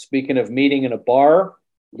 Speaking of meeting in a bar,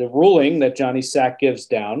 the ruling that Johnny Sack gives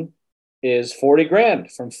down is 40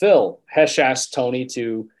 grand from Phil. Hesh asked Tony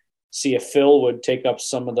to see if Phil would take up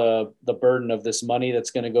some of the burden of this money that's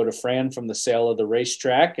going to go to Fran from the sale of the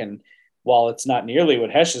racetrack. And while it's not nearly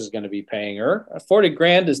what Hesh is going to be paying her, 40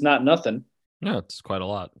 grand is not nothing. No, it's quite a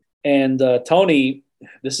lot. And Tony,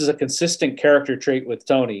 this is a consistent character trait with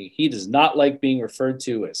Tony. He does not like being referred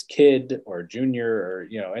to as kid or junior or,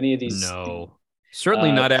 any of these. No,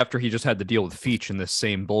 certainly not after he just had to deal with Feach in this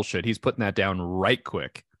same bullshit. He's putting that down right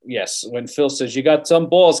quick. Yes. When Phil says, "You got some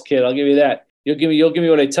balls, kid, I'll give you that. You'll give me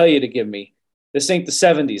what I tell you to give me. This ain't the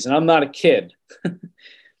 70s and I'm not a kid."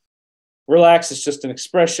 Relax, it's just an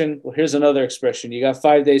expression. Well, here's another expression. "You got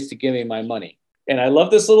 5 days to give me my money." And I love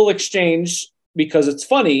this little exchange because it's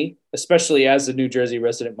funny, especially as a New Jersey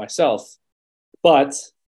resident myself. But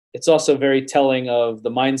it's also very telling of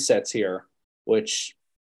the mindsets here, which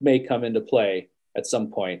may come into play at some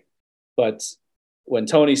point. But when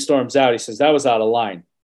Tony storms out, he says, "That was out of line."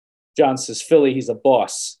 John says, "Philly, he's a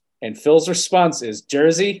boss." And Phil's response is,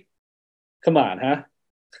 "Jersey? Come on, huh?"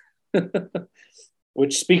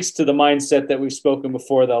 Which speaks to the mindset that we've spoken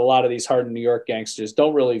before, that a lot of these hardened New York gangsters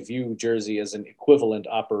don't really view Jersey as an equivalent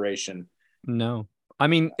operation. No, I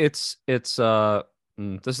mean, it's this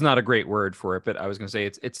is not a great word for it, but I was going to say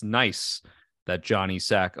it's nice that Johnny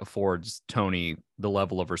Sack affords Tony the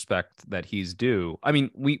level of respect that he's due. I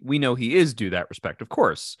mean, we know he is due that respect, of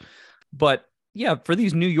course, but yeah, for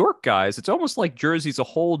these New York guys, it's almost like Jersey's a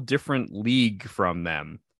whole different league from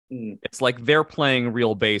them. It's like they're playing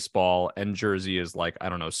real baseball and Jersey is like, I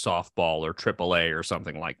don't know, softball or AAA or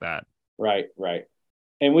something like that. Right.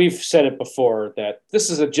 And we've said it before that this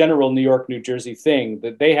is a general New York, New Jersey thing,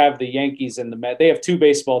 that they have the Yankees and the Mets. They have two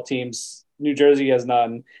baseball teams. New Jersey has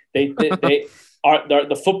none. They are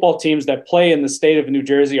the football teams that play in the state of New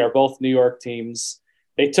Jersey are both New York teams.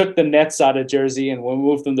 They took the Nets out of Jersey and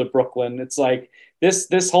moved them to Brooklyn. It's like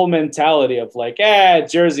this whole mentality of like,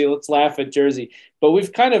 Jersey, let's laugh at Jersey. But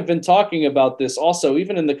we've kind of been talking about this also,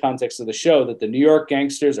 even in the context of the show, that the New York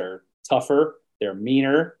gangsters are tougher, they're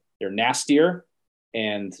meaner, they're nastier,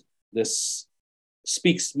 and this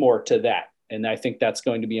speaks more to that. And I think that's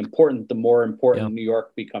going to be important the more important New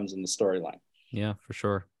York becomes in the storyline. Yeah, for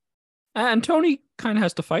sure. And Tony kind of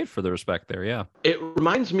has to fight for the respect there, yeah. It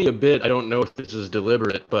reminds me a bit, I don't know if this is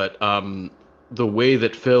deliberate, but the way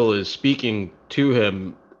that Phil is speaking to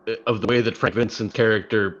him, of the way that Frank Vincent's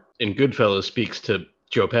character in Goodfellas speaks to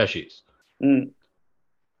Joe Pesci's. And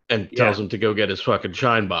tells him to go get his fucking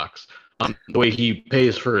shine box. The way he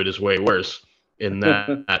pays for it is way worse in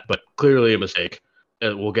that, but clearly a mistake.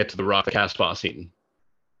 We'll get to the Rock the Castbah scene.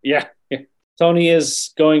 Yeah. Tony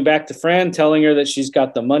is going back to Fran, telling her that she's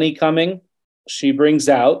got the money coming. She brings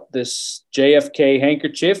out this JFK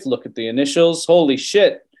handkerchief. Look at the initials. Holy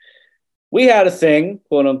shit. We had a thing,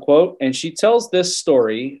 quote unquote. And she tells this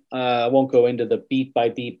story. I won't go into the beat by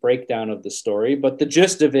beat breakdown of the story, but the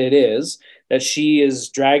gist of it is that she is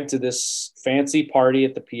dragged to this fancy party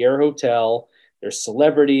at the Pierre Hotel. There's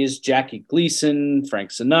celebrities, Jackie Gleason,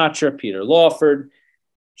 Frank Sinatra, Peter Lawford.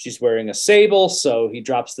 She's wearing a sable, so he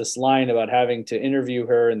drops this line about having to interview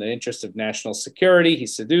her in the interest of national security. He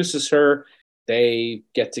seduces her. They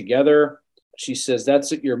get together. She says, that's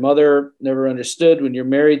what your mother never understood. When you're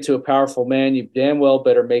married to a powerful man, you damn well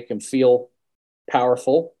better make him feel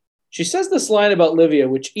powerful. She says this line about Livia,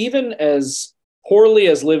 which even as poorly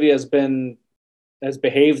as Livia has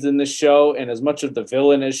behaved in this show, and as much of the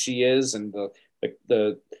villain as she is, and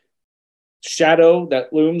the shadow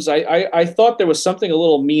that looms, I thought there was something a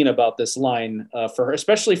little mean about this line for her,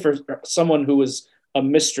 especially for someone who was a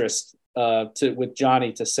mistress with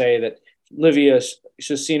Johnny, to say that Livia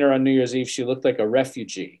should have seen her on New Year's Eve. She looked like a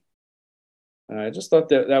refugee. I just thought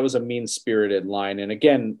that was a mean-spirited line. And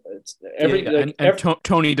again,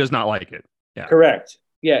 Tony does not like it. Yeah, correct.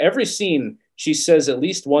 Yeah, every scene she says at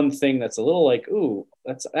least one thing that's a little like, ooh,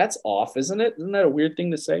 that's off, isn't it? Isn't that a weird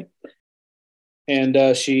thing to say?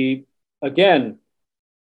 And she, again,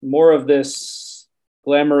 more of this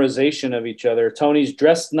glamorization of each other. Tony's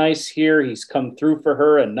dressed nice here. He's come through for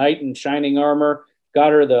her, a knight in shining armor.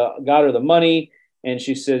 Got her the money, and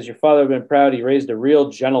she says, your father would have been proud. He raised a real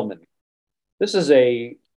gentleman. This is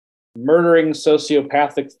a murdering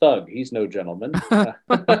sociopathic thug. He's no gentleman.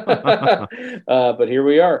 But here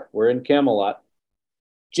we are. We're in Camelot.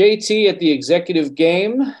 JT at the executive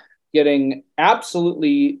game getting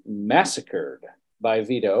absolutely massacred by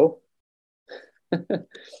Vito.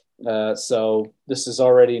 So this is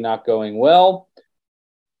already not going well.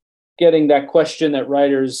 Getting that question that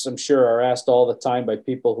writers, I'm sure, are asked all the time by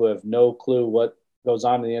people who have no clue what goes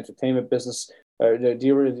on in the entertainment business.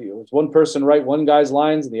 Does one person write one guy's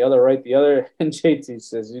lines and the other write the other? And JT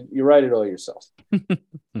says, you write it all yourself.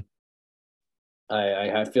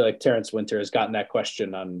 I feel like Terrence Winter has gotten that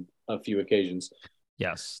question on a few occasions.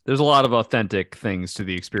 Yes, there's a lot of authentic things to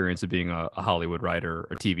the experience of being a Hollywood writer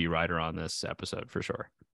or TV writer on this episode, for sure.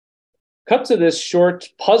 Cut to this short,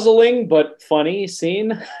 puzzling but funny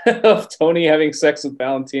scene of Tony having sex with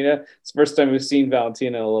Valentina. It's the first time we've seen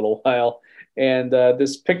Valentina in a little while. And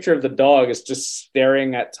this picture of the dog is just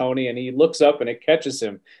staring at Tony, and he looks up and it catches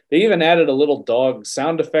him. They even added a little dog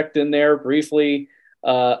sound effect in there briefly.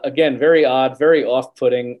 Again, very odd, very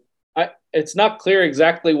off-putting. It's not clear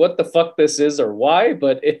exactly what the fuck this is or why,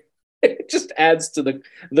 but it just adds to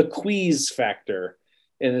the queeze factor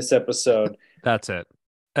in this episode. That's it.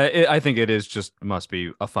 I think it is just must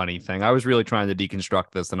be a funny thing. I was really trying to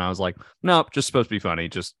deconstruct this, and I was like, nope, just supposed to be funny.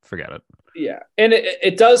 Just forget it. Yeah, and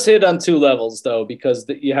it does hit on two levels, though, because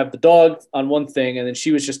you have the dog on one thing, and then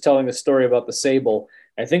she was just telling the story about the sable.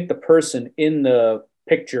 I think the person in the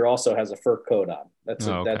picture also has a fur coat on. That's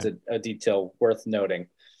a detail worth noting.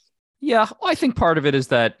 Yeah, I think part of it is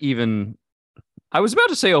that even I was about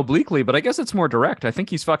to say obliquely, but I guess it's more direct. I think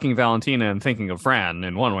he's fucking Valentina and thinking of Fran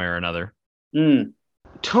in one way or another.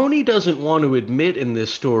 Tony doesn't want to admit in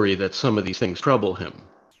this story that some of these things trouble him,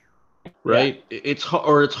 right? Yeah. It's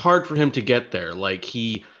hard for him to get there. Like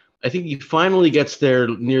I think he finally gets there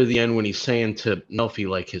near the end when he's saying to Melfi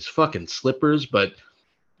like his fucking slippers, but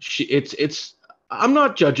I'm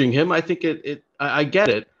not judging him. I think I get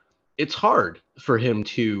it. It's hard for him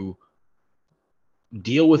to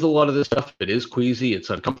deal with a lot of this stuff. It is queasy. It's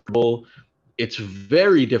uncomfortable. It's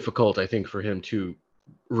very difficult, I think, for him to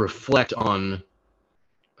reflect on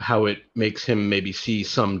how it makes him maybe see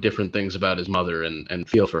some different things about his mother and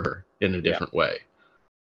feel for her in a different way.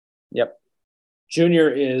 Yep. Junior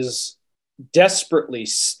is desperately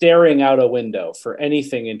staring out a window for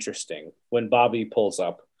anything interesting when Bobby pulls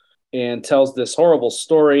up. and tells this horrible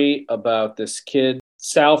story about this kid,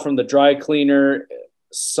 Sal from the dry cleaner.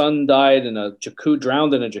 Son died in a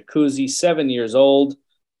drowned in a jacuzzi, 7 years old.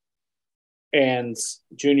 And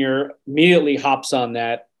Junior immediately hops on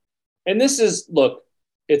that. And this is, look,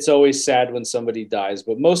 it's always sad when somebody dies,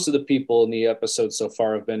 but most of the people in the episode so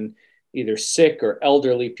far have been either sick or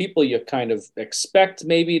elderly, people you kind of expect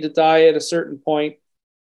maybe to die at a certain point.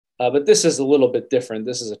 But this is a little bit different.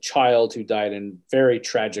 This is a child who died in very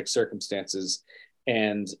tragic circumstances.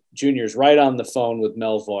 And Junior's right on the phone with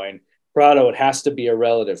Melvoin. Corrado, it has to be a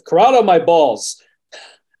relative. Corrado, my balls.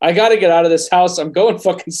 I got to get out of this house. I'm going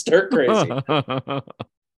fucking stir crazy.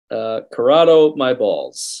 Corrado, my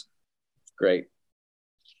balls. Great.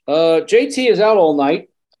 JT is out all night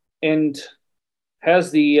and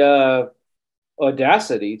has the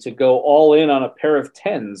audacity to go all in on a pair of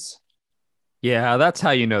 10s. Yeah, that's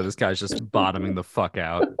how you know this guy's just bottoming the fuck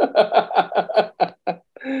out.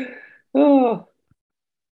 Oh,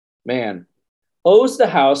 man. Owes the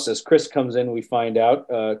house as Chris comes in, we find out.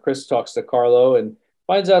 Chris talks to Carlo and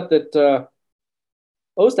finds out that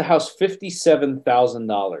owes the house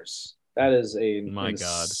 $57,000. That is an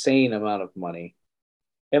insane amount of money.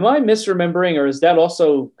 Am I misremembering, or is that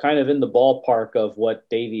also kind of in the ballpark of what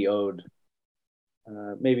Davey owed?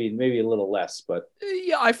 Maybe a little less, but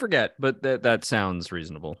yeah, I forget, but that sounds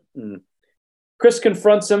reasonable. Chris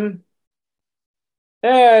confronts him.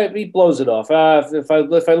 He blows it off. If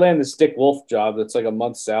I land this Dick Wolf job, that's like a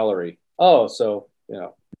month's salary. Oh, so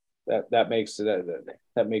that makes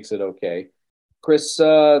it okay. Chris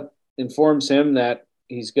informs him that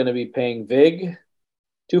he's going to be paying Vig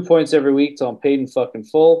 2 points every week till I'm paid in fucking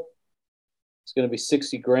full. It's going to be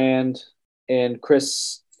 $60,000, and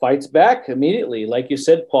Chris fights back immediately. Like you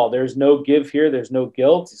said, Paul, there's no give here. There's no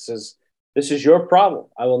guilt. He says, "This is your problem.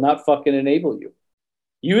 I will not fucking enable you."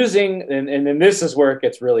 Using, and then this is where it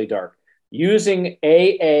gets really dark, using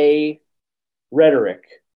AA rhetoric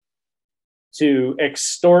to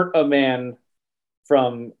extort a man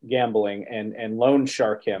from gambling and loan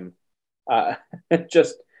shark him.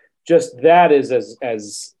 Just that is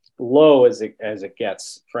as low as it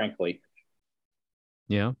gets, frankly.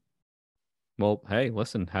 Yeah. Well, hey,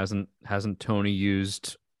 listen, hasn't Tony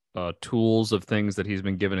used tools of things that he's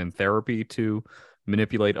been given in therapy to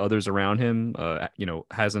manipulate others around him?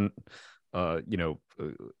 Hasn't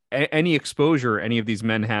any exposure any of these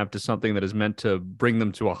men have to something that is meant to bring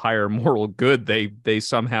them to a higher moral good, they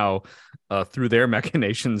somehow through their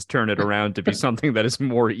machinations turn it around to be something that is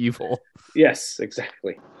more evil. Yes,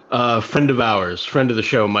 exactly. Friend of ours, friend of the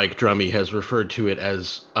show, Mike Drummy, has referred to it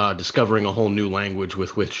as discovering a whole new language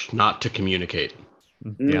with which not to communicate.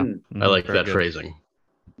 Yeah, I like that good phrasing.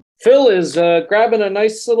 Phil is grabbing a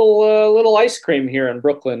nice little ice cream here in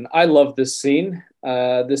Brooklyn. I love this scene.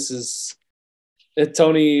 This is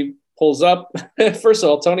Tony pulls up. First of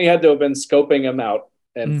all, Tony had to have been scoping him out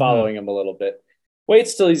and following him a little bit.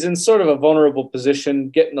 Waits till he's in sort of a vulnerable position,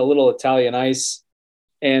 getting a little Italian ice,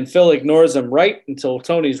 and Phil ignores him right until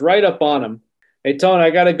Tony's right up on him. "Hey, Tony,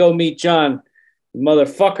 I got to go meet John."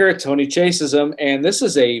 Motherfucker. Tony chases him, and this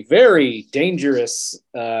is a very dangerous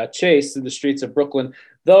chase through the streets of Brooklyn.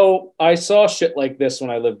 Though I saw shit like this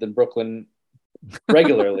when I lived in Brooklyn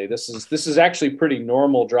regularly. This is actually pretty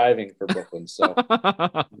normal driving for Brooklyn. So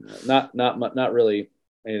not really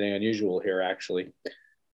anything unusual here, actually.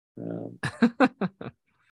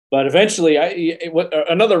 But eventually,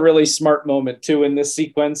 another really smart moment too in this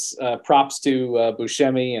sequence. Props to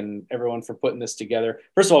Buscemi and everyone for putting this together.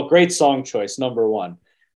 First of all, great song choice, number one.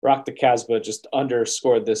 Rock the Casbah just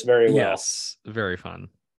underscored this very well. Yes, very fun.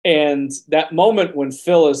 And that moment when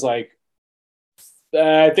Phil is like,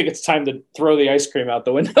 I think it's time to throw the ice cream out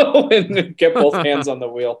the window and get both hands on the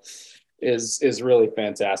wheel is really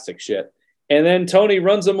fantastic shit. And then Tony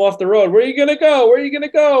runs him off the road. "Where are you going to go? Where are you going to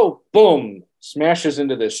go?" Boom. Smashes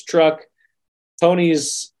into this truck.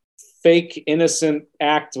 Tony's fake innocent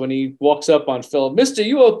act when he walks up on Phil. "Mister,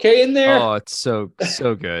 you okay in there?" Oh, it's so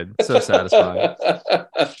good. So satisfying.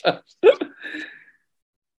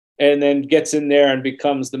 And then gets in there and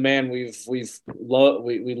becomes the man we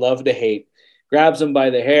love to hate. Grabs him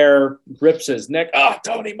by the hair, rips his neck. "Oh,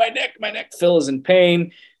 Tony, my neck. Phil is in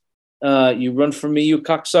pain. You run from me, you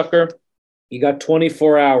cocksucker. You got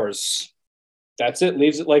 24 hours. That's it.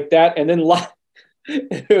 Leaves it like that. And then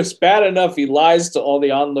it was bad enough. He lies to all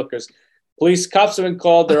the onlookers. Police, cops have been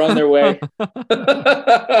called. They're on their way.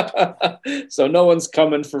 So no one's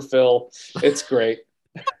coming for Phil. It's great.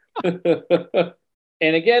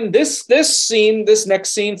 And again, this next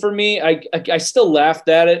scene for me, I still laughed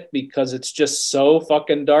at it because it's just so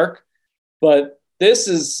fucking dark. But this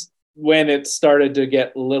is when it started to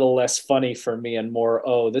get a little less funny for me and more,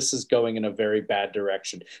 oh, this is going in a very bad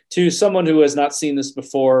direction. To someone who has not seen this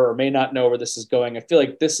before or may not know where this is going, I feel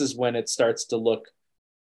like this is when it starts to look,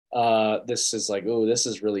 this is like, oh, this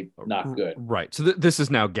is really not good. Right. So this is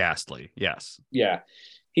now ghastly. Yes. Yeah.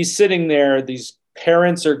 He's sitting there. These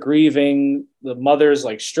parents are grieving. The mother's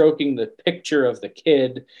like stroking the picture of the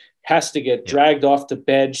kid, has to get dragged off to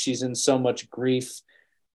bed. She's in so much grief.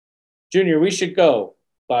 Junior, we should go,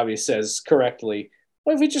 Bobby says correctly.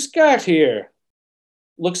 What have we just got here?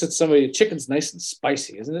 Looks at somebody. The chicken's nice and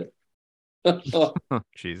spicy, isn't it? Oh,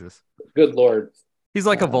 Jesus. Good Lord. He's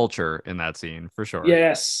like a vulture in that scene, for sure.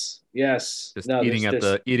 Yes. Just eating at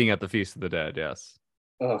the Feast of the Dead, yes.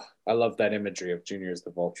 Oh, I love that imagery of Junior as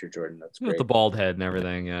the vulture, Jordan. That's great. With the bald head and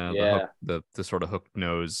everything, yeah. The sort of hooked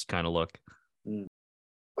nose kind of look.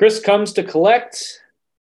 Chris comes to collect.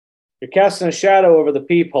 You're casting a shadow over the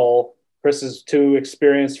peephole. Chris is too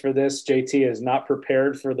experienced for this. JT is not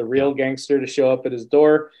prepared for the real gangster to show up at his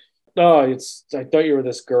door. Oh, I thought you were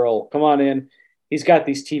this girl. Come on in. He's got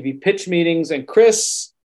these TV pitch meetings, and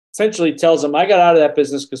Chris essentially tells him, I got out of that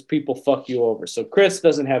business because people fuck you over. So Chris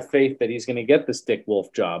doesn't have faith that he's going to get this Dick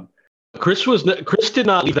Wolf job. Chris did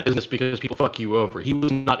not leave that business because people fuck you over. He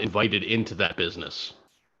was not invited into that business.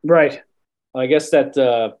 Right. I guess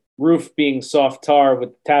that roof being soft tar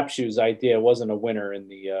with tap shoes idea wasn't a winner in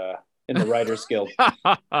the Writers Guild.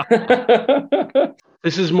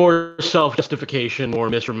 This is more self-justification, more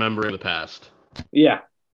misremembering the past. Yeah.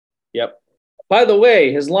 Yep. By the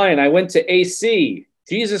way, his line, I went to AC.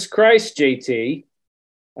 Jesus Christ, JT.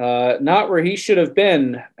 Not where he should have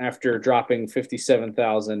been after dropping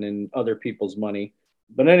 $57,000 in other people's money.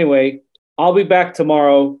 But anyway, I'll be back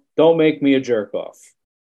tomorrow. Don't make me a jerk off.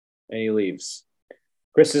 And he leaves.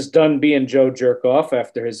 Chris is done being Joe Jerkoff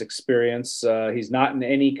after his experience. He's not in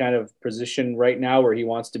any kind of position right now where he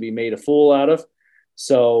wants to be made a fool out of.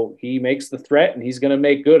 So he makes the threat, and he's going to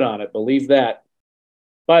make good on it. Believe that.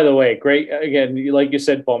 By the way, great. Again, like you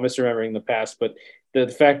said, Paul, misremembering the past, but the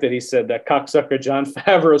fact that he said that cocksucker Jon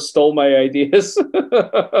Favreau stole my ideas.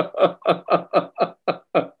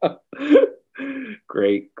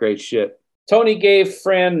 Great shit. Tony gave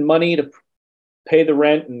Fran money to pay the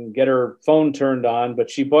rent and get her phone turned on, but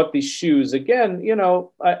she bought these shoes. Again,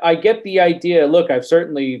 I get the idea. Look, I've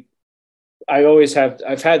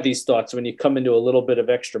had these thoughts when you come into a little bit of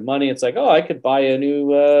extra money. It's like, oh, I could buy a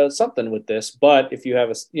new something with this. But if you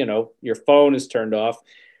have your phone is turned off,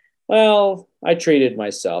 well, I treated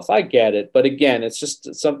myself. I get it. But again, it's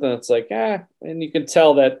just something that's like, and you can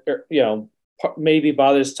tell that, maybe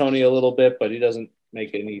bothers Tony a little bit, but he doesn't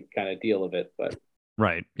make any kind of deal of it. But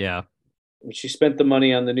right. Yeah. She spent the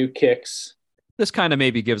money on the new kicks. This kind of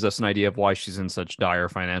maybe gives us an idea of why she's in such dire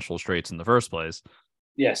financial straits in the first place.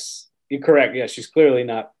 Yes, you're correct. Yeah, she's clearly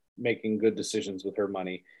not making good decisions with her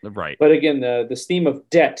money. Right. But again, this theme of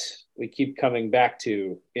debt we keep coming back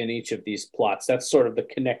to in each of these plots. That's sort of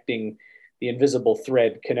the invisible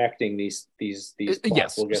thread connecting these plots.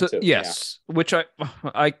 Yes. We'll get to. Yes. Yeah. Which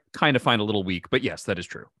I kind of find a little weak, but yes, that is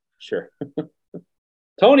true. Sure.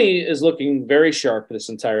 Tony is looking very sharp this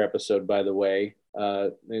entire episode, by the way.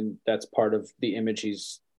 And that's part of the image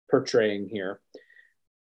he's portraying here.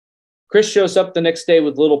 Chris shows up the next day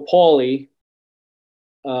with little Paulie.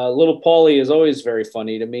 Little Paulie is always very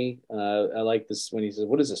funny to me. I like this when he says,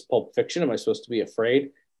 "What is this, Pulp Fiction? Am I supposed to be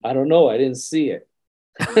afraid?" I don't know. I didn't see it.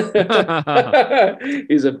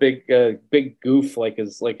 He's a big goof like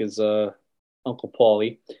his Uncle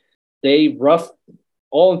Paulie. They rough.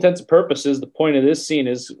 All intents and purposes, the point of this scene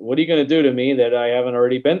is, what are you going to do to me that I haven't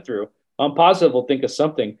already been through? I'm positive we'll think of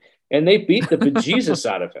something. And they beat the bejesus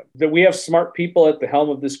out of him. That we have smart people at the helm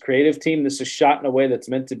of this creative team. This is shot in a way that's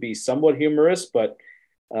meant to be somewhat humorous, but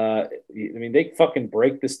they fucking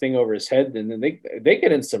break this thing over his head, and then they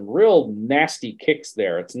get in some real nasty kicks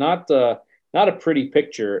there. It's not a pretty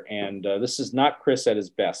picture, and this is not Chris at his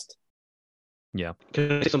best. Yeah. Can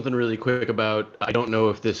I say something really quick about, I don't know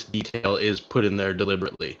if this detail is put in there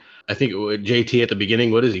deliberately. I think JT at the beginning,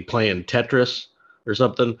 what is he playing, Tetris or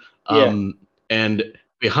something? Yeah. And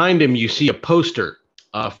behind him, you see a poster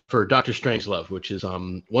for Dr. Strangelove, which is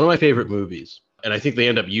one of my favorite movies. And I think they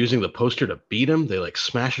end up using the poster to beat him. They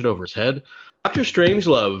smash it over his head. Dr.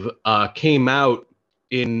 Strangelove came out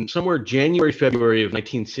in somewhere January, February of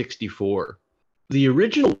 1964. The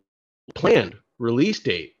original planned release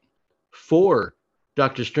date for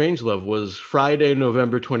Dr. Strangelove was Friday,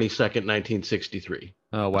 November 22nd, 1963.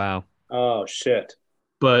 Oh, wow. Oh, shit.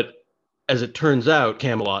 But as it turns out,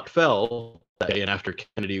 Camelot fell that day, and after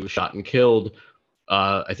Kennedy was shot and killed,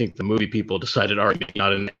 I think the movie people decided, all right,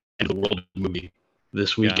 not an end of the world movie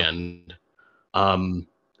this weekend. Yeah.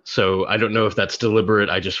 So I don't know if that's deliberate.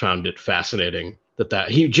 I just found it fascinating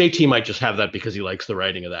JT might just have that because he likes the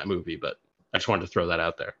writing of that movie, but I just wanted to throw that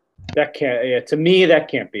out there. That can't, yeah, to me, that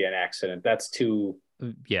can't be an accident. That's too,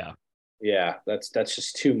 Yeah. yeah, that's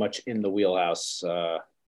just too much in the wheelhouse.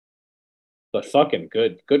 But fucking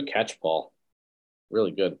good catch, Paul.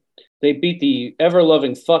 Really good. They beat the ever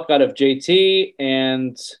loving fuck out of JT,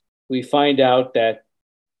 and we find out that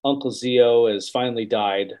Uncle Zio has finally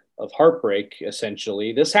died of heartbreak,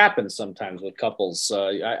 essentially. This happens sometimes with couples.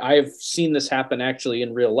 I've seen this happen actually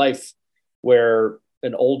in real life, where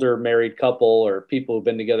an older married couple or people who've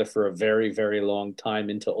been together for a very, very long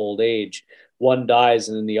time into old age, one dies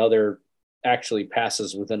and then the other actually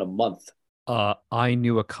passes within a month. I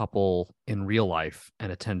knew a couple in real life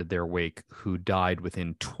and attended their wake who died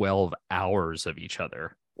within 12 hours of each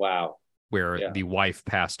other. Wow. Where the wife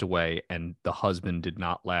passed away and the husband did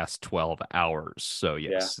not last 12 hours. So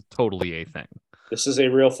yes, totally a thing. This is a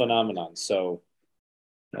real phenomenon. So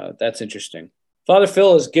that's interesting. Father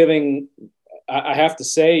Phil is giving, I have to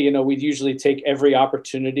say, we'd usually take every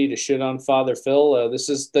opportunity to shit on Father Phil. This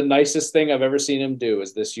is the nicest thing I've ever seen him do,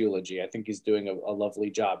 is this eulogy. I think he's doing a lovely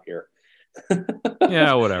job here.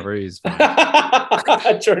 Yeah, whatever. He's fine.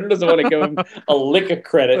 Jordan doesn't want to give him a lick of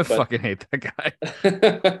credit. I fucking hate that guy.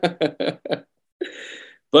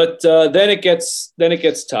 But then it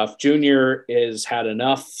gets tough. Junior has had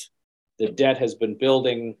enough. The debt has been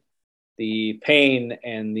building. The pain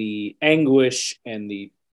and the anguish and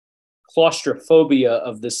the claustrophobia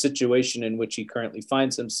of the situation in which he currently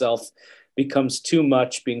finds himself becomes too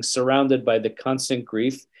much, being surrounded by the constant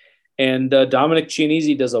grief. And Dominic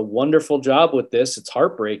Chianese does a wonderful job with this. It's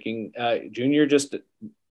heartbreaking. Junior just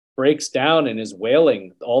breaks down and is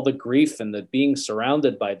wailing. All the grief and the being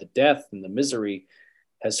surrounded by the death and the misery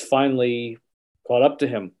has finally caught up to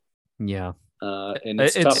him. Yeah. And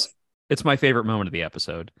it's tough. It's my favorite moment of the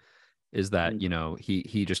episode, is that,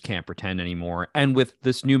 he just can't pretend anymore. And with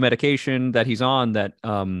this new medication that he's on, that,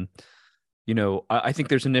 I think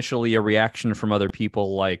there's initially a reaction from other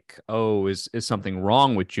people like, oh, is something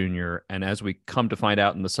wrong with Junior? And as we come to find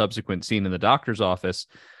out in the subsequent scene in the doctor's office,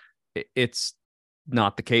 it's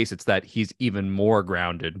not the case. It's that he's even more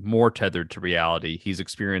grounded, more tethered to reality. He's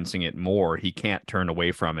experiencing it more. He can't turn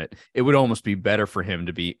away from it. It would almost be better for him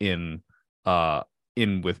to be in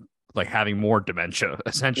with like having more dementia,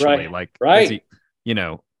 essentially. Right.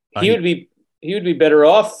 He would be better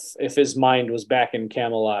off if his mind was back in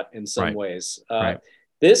Camelot in some ways.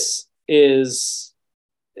 This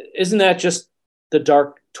isn't that just the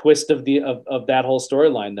dark twist of that whole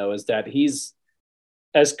storyline, though, is that he's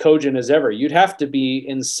as cogent as ever. You'd have to be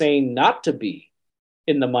insane not to be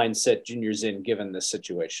in the mindset Junior's in, given this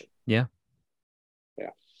situation. Yeah. Yeah.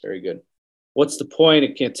 Very good. What's the point?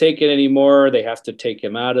 It can't take it anymore. They have to take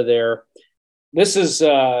him out of there. This is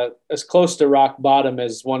as close to rock bottom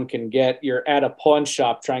as one can get. You're at a pawn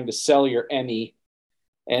shop trying to sell your Emmy,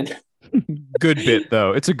 and good bit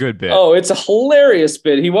though. It's a good bit. Oh, it's a hilarious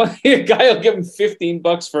bit. A guy will give him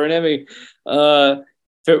 $15 for an Emmy.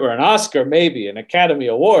 If it were an Oscar, maybe an Academy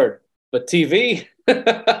Award, but TV.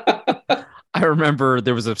 I remember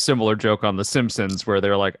there was a similar joke on The Simpsons where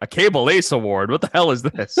they're like, a Cable Ace Award. What the hell is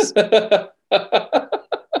this?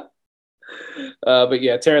 But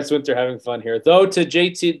yeah, Terrence Winter having fun here. Though to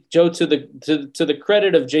the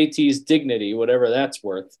credit of JT's dignity, whatever that's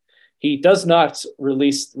worth, he does not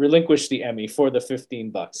relinquish the Emmy for the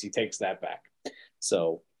 $15. He takes that back.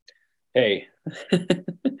 So, hey.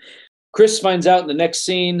 Chris finds out in the next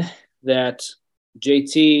scene that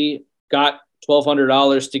JT got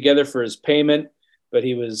 $1,200 together for his payment, but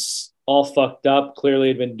he was all fucked up. Clearly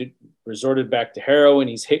had been resorted back to heroin.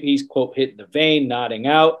 He's quote, hit in the vein, nodding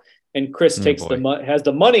out. And Chris has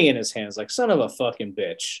the money in his hands, like, son of a fucking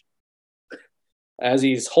bitch, as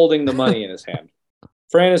he's holding the money in his hand.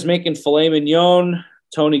 Fran is making filet mignon.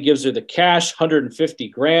 Tony gives her the cash, 150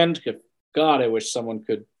 grand. God, I wish someone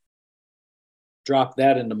could drop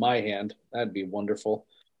that into my hand. That'd be wonderful.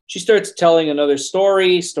 She starts telling another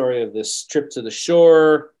story of this trip to the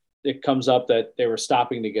shore. It comes up that they were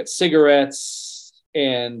stopping to get cigarettes,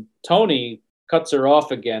 and Tony cuts her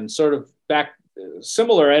off again, sort of back,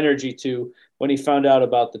 similar energy to when he found out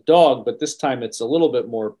about the dog, but this time it's a little bit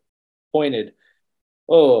more pointed.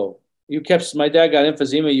 Oh, my dad got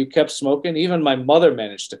emphysema, you kept smoking? Even my mother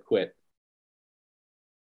managed to quit.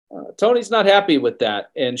 Tony's not happy with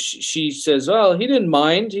that. And she says, well, he didn't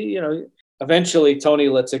mind. Eventually Tony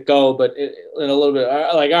lets it go, but in a little bit,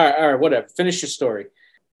 like, all right, whatever. Finish your story.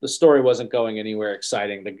 The story wasn't going anywhere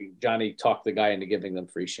exciting. Johnny talked the guy into giving them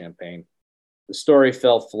free champagne. The story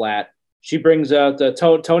fell flat. She brings out,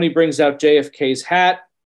 Tony brings out JFK's hat.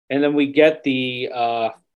 And then we get the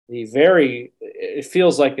it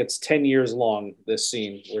feels like it's 10 years long, this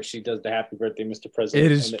scene where she does the happy birthday, Mr. President.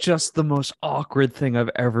 It is just the most awkward thing I've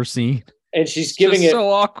ever seen. And she's giving it so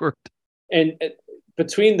awkward. And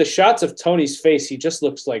between the shots of Tony's face, he just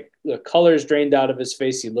looks like the color's drained out of his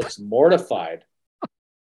face. He looks mortified.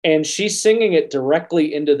 And she's singing it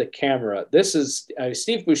directly into the camera. This is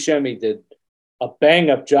Steve Buscemi did a bang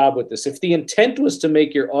up job with this. If the intent was to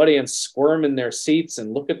make your audience squirm in their seats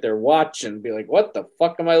and look at their watch and be like, what the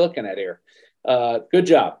fuck am I looking at here? Good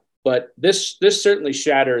job. But this certainly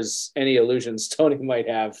shatters any illusions Tony might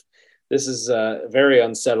have. This is a very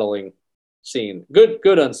unsettling scene.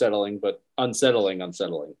 Good unsettling, but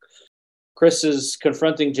unsettling. Chris is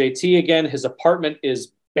confronting JT again. His apartment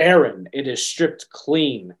is barren. It is stripped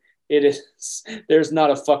clean. There's not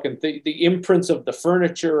a fucking thing. The imprints of the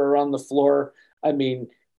furniture are on the floor. I mean,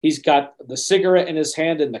 he's got the cigarette in his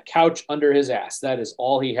hand and the couch under his ass. That is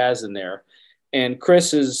all he has in there. And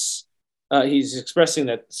Chris is, he's expressing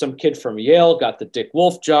that some kid from Yale got the Dick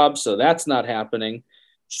Wolf job, so that's not happening.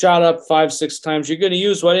 Shot up 5-6 times. You're going to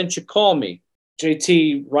use, why didn't you call me?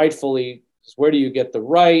 JT rightfully, where do you get the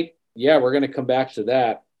right? Yeah, we're going to come back to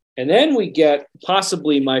that. And then we get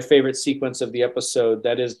possibly my favorite sequence of the episode.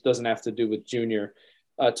 That doesn't have to do with Junior.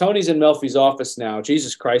 Tony's in Melfi's office now.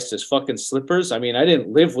 Jesus Christ, his fucking slippers. I mean, I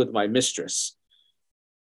didn't live with my mistress.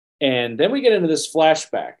 And then we get into this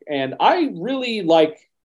flashback. And I really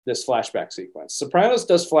like this flashback sequence. Sopranos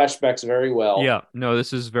does flashbacks very well. Yeah, no,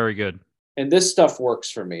 this is very good. And this stuff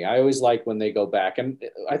works for me. I always like when they go back. And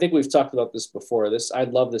I think we've talked about this before. I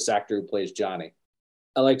love this actor who plays Johnny.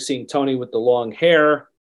 I like seeing Tony with the long hair.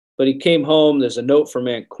 But he came home. There's a note from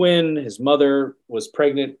Aunt Quinn. His mother was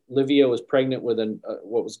pregnant. Livia was pregnant with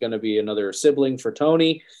what was going to be another sibling for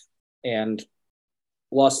Tony and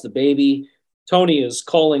lost the baby. Tony is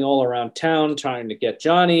calling all around town trying to get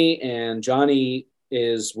Johnny, and Johnny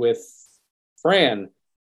is with Fran,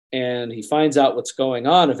 and he finds out what's going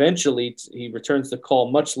on. Eventually, he returns the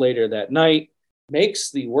call much later that night,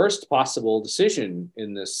 makes the worst possible decision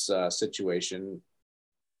in this situation.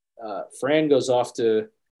 Fran goes off to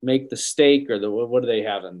make the steak or what do they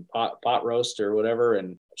have in pot roast or whatever.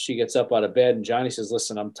 And she gets up out of bed and Johnny says,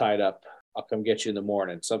 listen, I'm tied up. I'll come get you in the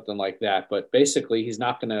morning, something like that. But basically he's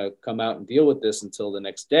not going to come out and deal with this until the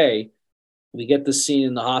next day. We get the scene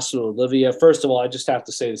in the hospital with Livia. First of all, I just have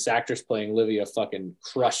to say this actress playing Livia fucking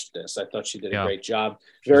crushed this. I thought she did a great job.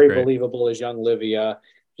 Very believable as young Livia,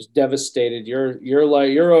 just devastated. You're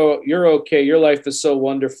okay. Your life is so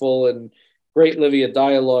wonderful, and great Livia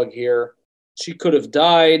dialogue here. She could have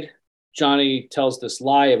died. Johnny tells this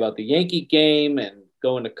lie about the Yankee game and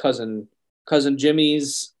going to cousin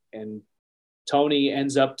Jimmy's, and Tony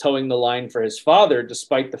ends up towing the line for his father,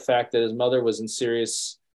 despite the fact that his mother was in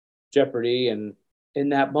serious jeopardy. And in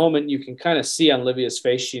that moment, you can kind of see on Livia's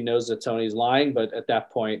face, she knows that Tony's lying, but at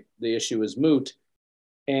that point, the issue is moot.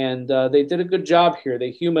 And they did a good job here.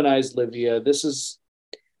 They humanized Livia.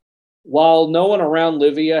 While no one around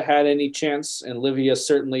Livia had any chance, and Livia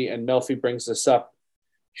certainly, and Melfi brings this up,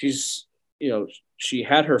 she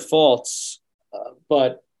had her faults,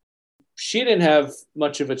 but she didn't have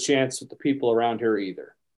much of a chance with the people around her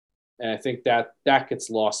either. And I think that gets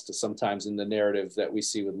lost sometimes in the narrative that we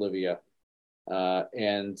see with Livia.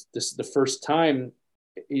 And this is the first time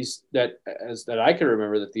that I can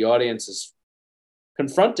remember that the audience is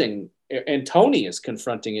confronting, and Tony is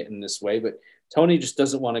confronting it in this way, but Tony just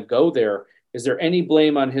doesn't want to go there. Is there any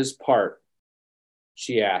blame on his part?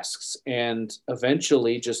 She asks, and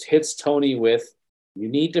eventually just hits Tony with, you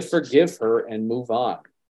need to forgive her and move on.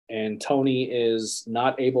 And Tony is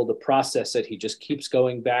not able to process it. He just keeps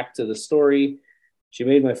going back to the story. She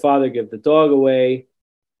made my father give the dog away.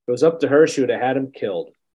 If it was up to her, she would have had him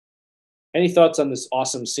killed. Any thoughts on this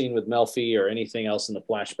awesome scene with Melfi or anything else in the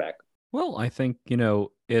flashback? Well, I think,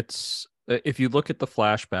 it's, if you look at the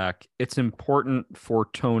flashback, it's important for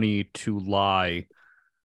Tony to lie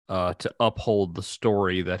to uphold the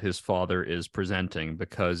story that his father is presenting,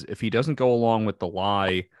 because if he doesn't go along with the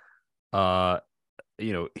lie,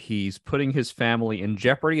 he's putting his family in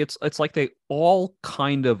jeopardy. It's like they all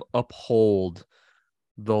kind of uphold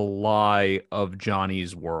the lie of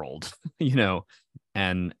Johnny's world,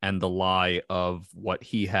 and the lie of what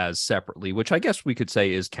he has separately, which I guess we could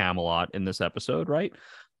say is Camelot in this episode, right?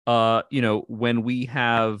 When we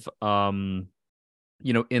have,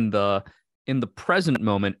 in the present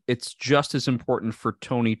moment, it's just as important for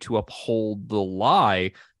Tony to uphold the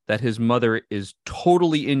lie that his mother is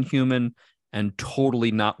totally inhuman and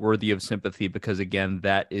totally not worthy of sympathy, because again,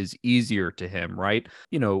 that is easier to him, right?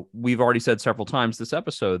 We've already said several times this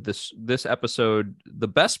episode, the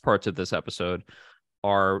best parts of this episode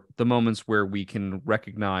are the moments where we can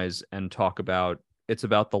recognize and talk about it's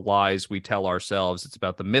about the lies we tell ourselves. It's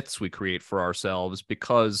about the myths we create for ourselves,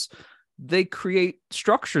 because they create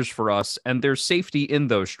structures for us and there's safety in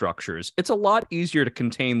those structures. It's a lot easier to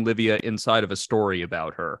contain Livia inside of a story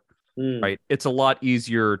about her, right? It's a lot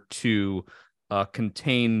easier to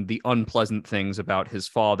contain the unpleasant things about his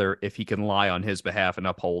father if he can lie on his behalf and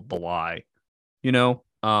uphold the lie, you know?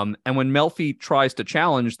 And when Melfi tries to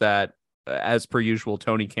challenge that, as per usual,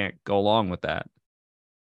 Tony can't go along with that.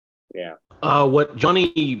 Yeah. What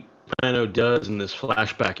Johnny Soprano does in this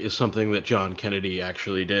flashback is something that John Kennedy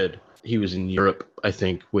actually did. He was in Europe, I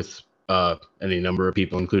think, with any number of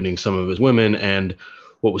people, including some of his women, and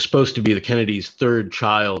what was supposed to be the Kennedys' third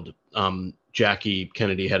child, Jackie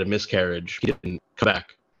Kennedy, had a miscarriage. He didn't come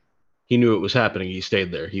back. He knew it was happening. He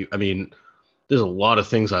stayed there. There's a lot of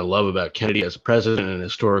things I love about Kennedy as a president and a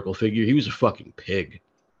historical figure. He was a fucking pig.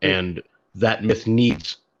 And that myth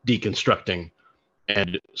needs deconstructing.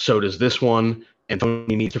 And so does this one. And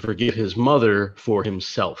Tony needs to forgive his mother for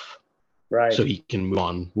himself. Right. So he can move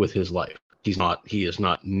on with his life. He is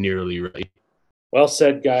not nearly ready. Well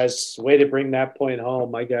said, guys. Way to bring that point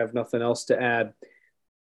home. I have nothing else to add.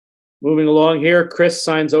 Moving along here, Chris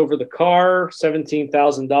signs over the car,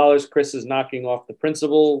 $17,000. Chris is knocking off the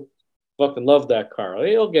principal. Fucking love that car.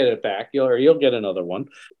 You'll get it back. You'll get another one.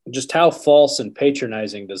 Just how false and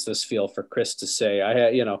patronizing does this feel for Chris to say,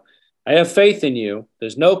 I have faith in you.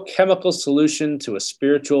 There's no chemical solution to a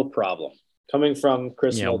spiritual problem. Coming from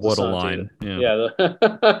Chris Moltisanti. What a line.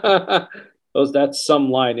 Yeah. That's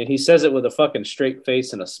some line. And he says it with a fucking straight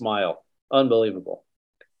face and a smile. Unbelievable.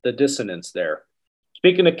 The dissonance there.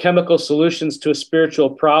 Speaking of chemical solutions to a spiritual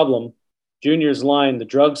problem, Junior's line, the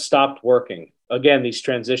drugs stopped working. Again, these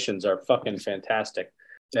transitions are fucking fantastic.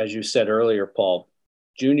 As you said earlier, Paul,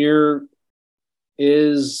 Junior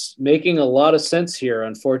is making a lot of sense here,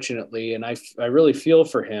 unfortunately, and I really feel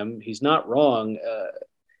for him. He's not wrong.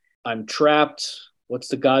 I'm trapped. What's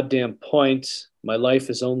the goddamn point? My life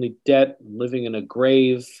is only debt. I'm living in a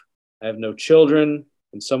grave. I have no children.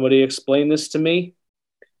 Can somebody explain this to me?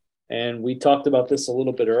 And we talked about this a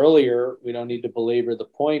little bit earlier. We don't need to belabor the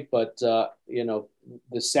point, but,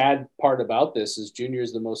 the sad part about this is Junior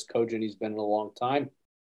is the most cogent he's been in a long time.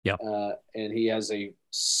 Yeah. And he has a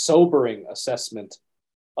sobering assessment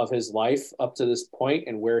of his life up to this point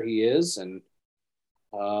and where he is, and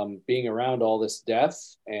being around all this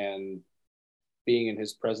death and being in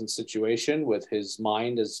his present situation with his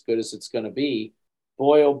mind as good as it's going to be.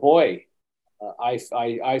 Boy, oh boy,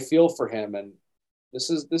 I feel for him. And this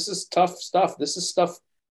is tough stuff. This is stuff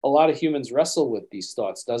a lot of humans wrestle with, these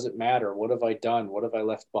thoughts. Does it matter? What have I done? What have I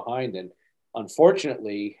left behind? And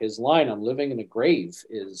unfortunately, his line, I'm living in a grave,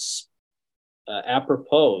 is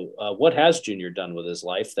apropos. What has Junior done with his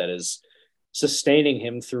life that is sustaining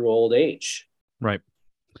him through old age? Right.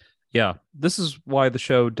 Yeah. This is why the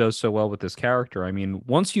show does so well with this character. I mean,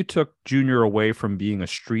 once you took Junior away from being a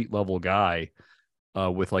street level guy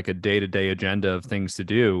with like a day-to-day agenda of things to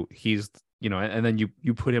do, he's, and then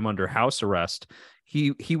you put him under house arrest,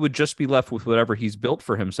 he would just be left with whatever he's built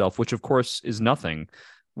for himself, which of course is nothing.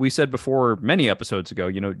 We said before many episodes ago,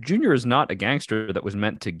 Junior is not a gangster that was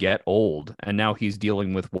meant to get old. And now he's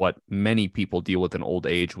dealing with what many people deal with in old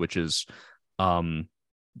age, which is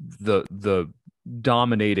the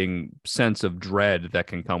dominating sense of dread that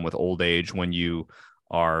can come with old age when you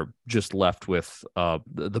are just left with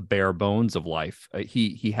the bare bones of life.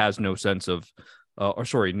 He has no sense of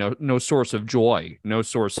no source of joy, no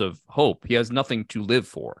source of hope. He has nothing to live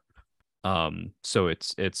for. So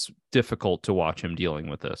it's difficult to watch him dealing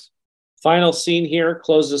with this. Final scene here,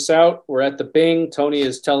 close us out. We're at the Bing. Tony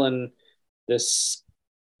is telling this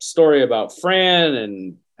story about Fran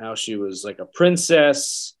and how she was like a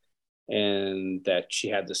princess and that she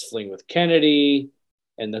had this fling with Kennedy,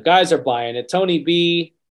 and the guys are buying it. Tony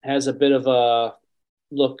B has a bit of a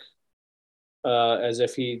look as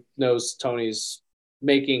if he knows Tony's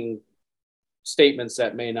making statements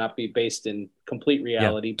that may not be based in complete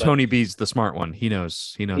reality. Yeah, but Tony B's the smart one. He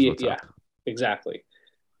knows what's up. Exactly.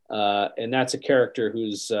 And that's a character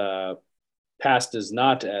whose past is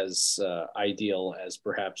not as ideal as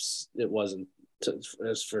perhaps it wasn't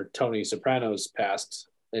as for Tony Soprano's past,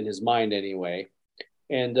 in his mind anyway.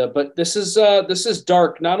 And but this is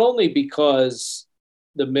dark, not only because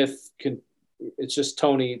the myth it's just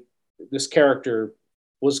Tony, this character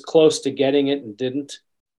was close to getting it and didn't,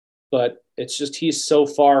 but it's just he's so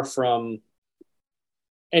far from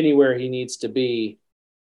anywhere he needs to be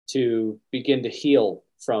to begin to heal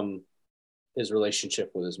from his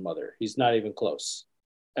relationship with his mother. He's not even close.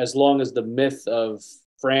 As long as the myth of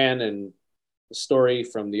Fran and the story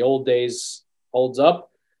from the old days holds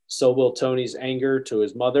up, so will Tony's anger to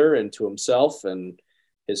his mother and to himself, and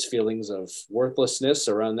his feelings of worthlessness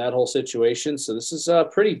around that whole situation. So this is a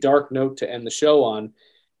pretty dark note to end the show on,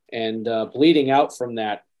 and bleeding out from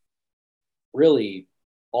that really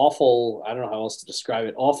awful, I don't know how else to describe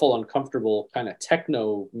it, awful, uncomfortable kind of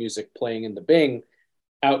techno music playing in the Bing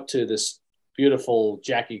out to this beautiful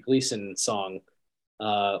Jackie Gleason song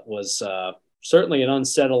was certainly an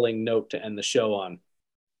unsettling note to end the show on.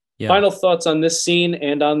 Yeah. Final thoughts on this scene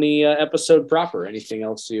and on the episode proper. Anything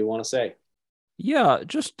else you want to say? Yeah,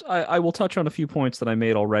 just I will touch on a few points that I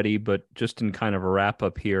made already, but just in kind of a wrap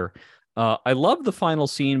up here. I love the final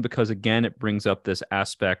scene because, again, it brings up this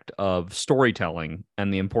aspect of storytelling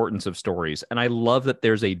and the importance of stories. And I love that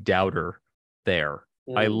there's a doubter there.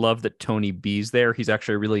 I love that Tony B's there. He's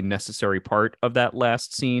actually a really necessary part of that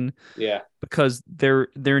last scene. Yeah. Because there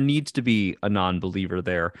needs to be a non-believer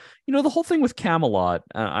there. You know, the whole thing with Camelot,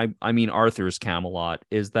 I mean Arthur's Camelot,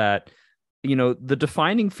 is that, you know, the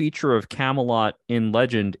defining feature of Camelot in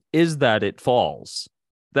legend is that it falls.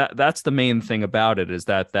 That's the main thing about it, is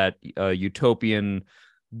that utopian,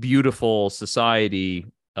 beautiful society,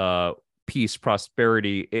 peace,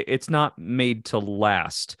 prosperity, it's not made to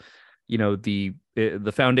last. You know, the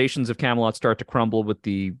foundations of Camelot start to crumble with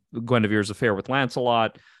the Guinevere's affair with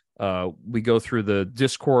Lancelot. We go through the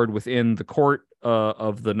discord within the court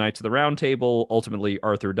of the Knights of the Round Table. Ultimately,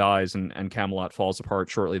 Arthur dies and Camelot falls apart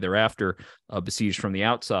shortly thereafter, besieged from the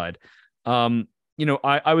outside. You know,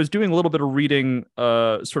 I was doing a little bit of reading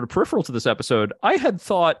sort of peripheral to this episode. I had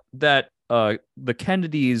thought that the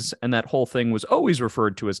Kennedys and that whole thing was always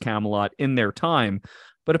referred to as Camelot in their time.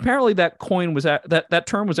 But apparently that that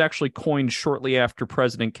term was actually coined shortly after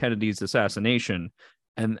President Kennedy's assassination.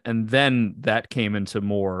 And then that came into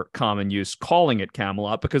more common use, calling it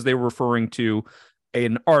Camelot, because they were referring to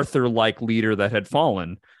an Arthur-like leader that had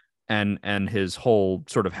fallen and his whole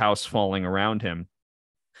sort of house falling around him.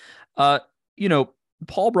 You know,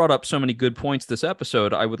 Paul brought up so many good points this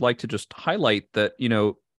episode. I would like to just highlight that, you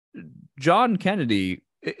know, John Kennedy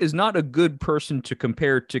is not a good person to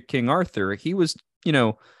compare to King Arthur. He was, you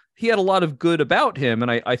know, he had a lot of good about him.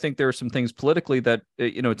 And I think there are some things politically that,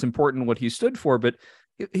 you know, it's important what he stood for, but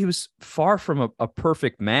he was far from a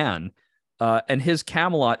perfect man. And his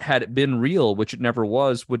Camelot, had it been real, which it never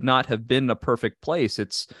was, would not have been a perfect place.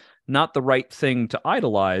 It's not the right thing to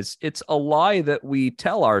idolize. It's a lie that we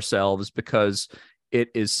tell ourselves because it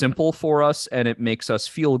is simple for us and it makes us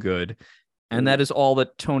feel good. And that is all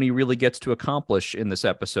that Tony really gets to accomplish in this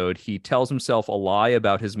episode. He tells himself a lie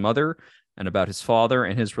about his mother and about his father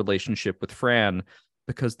and his relationship with Fran,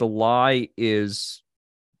 because the lie is,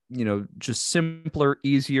 you know, just simpler,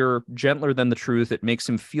 easier, gentler than the truth. It makes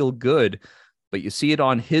him feel good. But you see it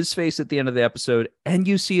on his face at the end of the episode, and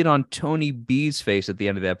you see it on Tony B's face at the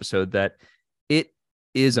end of the episode, that it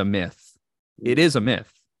is a myth. It is a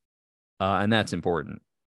myth. And that's important.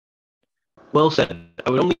 Well said. I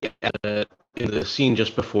would only add that in the scene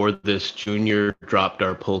just before this, Junior dropped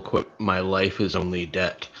our pull quote, "My life is only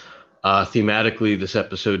debt." Thematically, this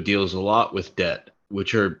episode deals a lot with debt,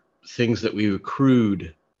 which are things that we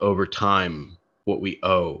accrued over time, what we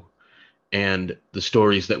owe. And the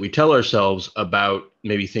stories that we tell ourselves about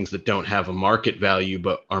maybe things that don't have a market value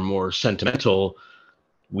but are more sentimental,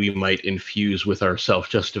 we might infuse with our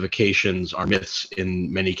self-justifications, our myths,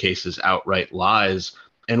 in many cases outright lies.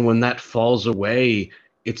 And when that falls away,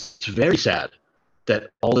 it's very sad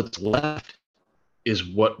that all that's left is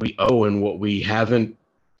what we owe and what we haven't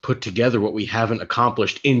put together, what we haven't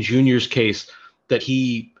accomplished. In Junior's case, that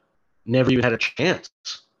he never even had a chance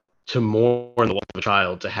to mourn the loss of a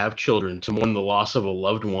child, to have children, to mourn the loss of a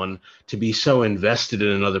loved one, to be so invested in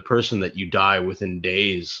another person that you die within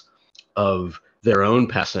days of their own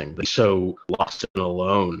passing, so lost and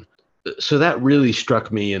alone. So that really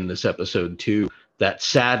struck me in this episode too, that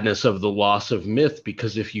sadness of the loss of myth,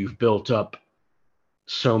 because if you've built up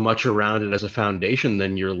so much around it as a foundation,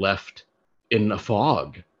 then you're left in a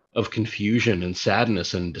fog of confusion and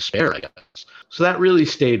sadness and despair, I guess. So that really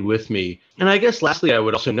stayed with me. And I guess lastly, I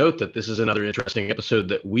would also note that this is another interesting episode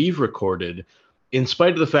that we've recorded, in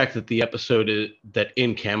spite of the fact that the episode that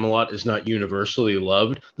in Camelot is not universally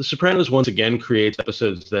loved. The Sopranos once again creates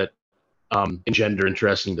episodes that engender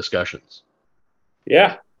interesting discussions.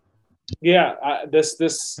 Yeah.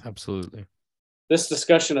 This absolutely. This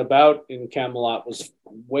discussion about in Camelot was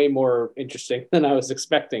way more interesting than I was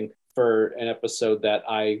expecting for an episode that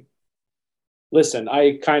I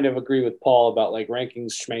kind of agree with Paul about like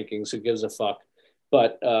rankings, schmankings, who gives a fuck.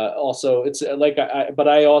 But also it's like, but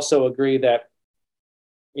I also agree that,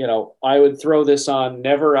 you know, I would throw this on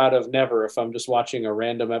never out of never if I'm just watching a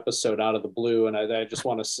random episode out of the blue and I just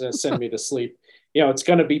want to send me to sleep. it's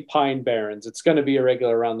going to be Pine Barrens. It's going to be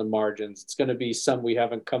Irregular Around the Margins. It's going to be some we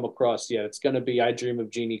haven't come across yet. It's going to be I Dream of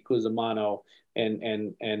Jeannie Cusimano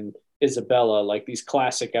and Isabella, like these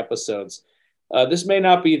classic episodes. This may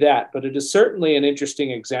not be that, but it is certainly an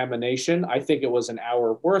interesting examination. I think it was an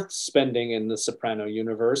hour worth spending in the Soprano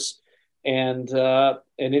universe, and an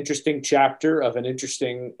interesting chapter of an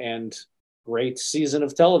interesting and great season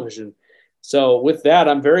of television. So with that,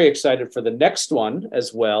 I'm very excited for the next one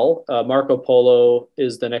as well. Marco Polo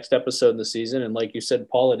is the next episode in the season. And like you said,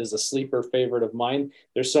 Paul, it is a sleeper favorite of mine.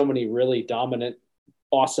 There's so many really dominant,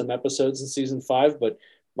 awesome episodes in season 5, but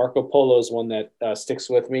Marco Polo is one that sticks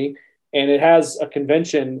with me. And it has a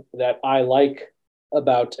convention that I like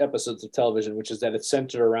about episodes of television, which is that it's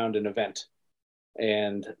centered around an event.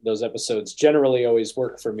 And those episodes generally always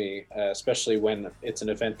work for me, especially when it's an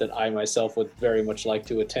event that I myself would very much like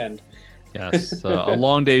to attend. Yes, a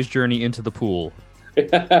long day's journey into the pool.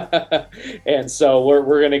 And so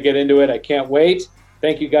we're going to get into it. I can't wait.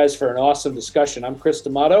 Thank you guys for an awesome discussion. I'm Chris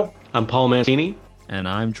D'Amato. I'm Paul Mancini. And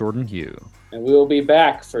I'm Jordan Hugh. And we will be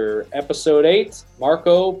back for episode 8,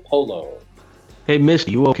 Marco Polo. Hey, Miss,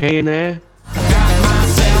 you okay in there? Got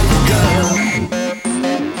myself a gun.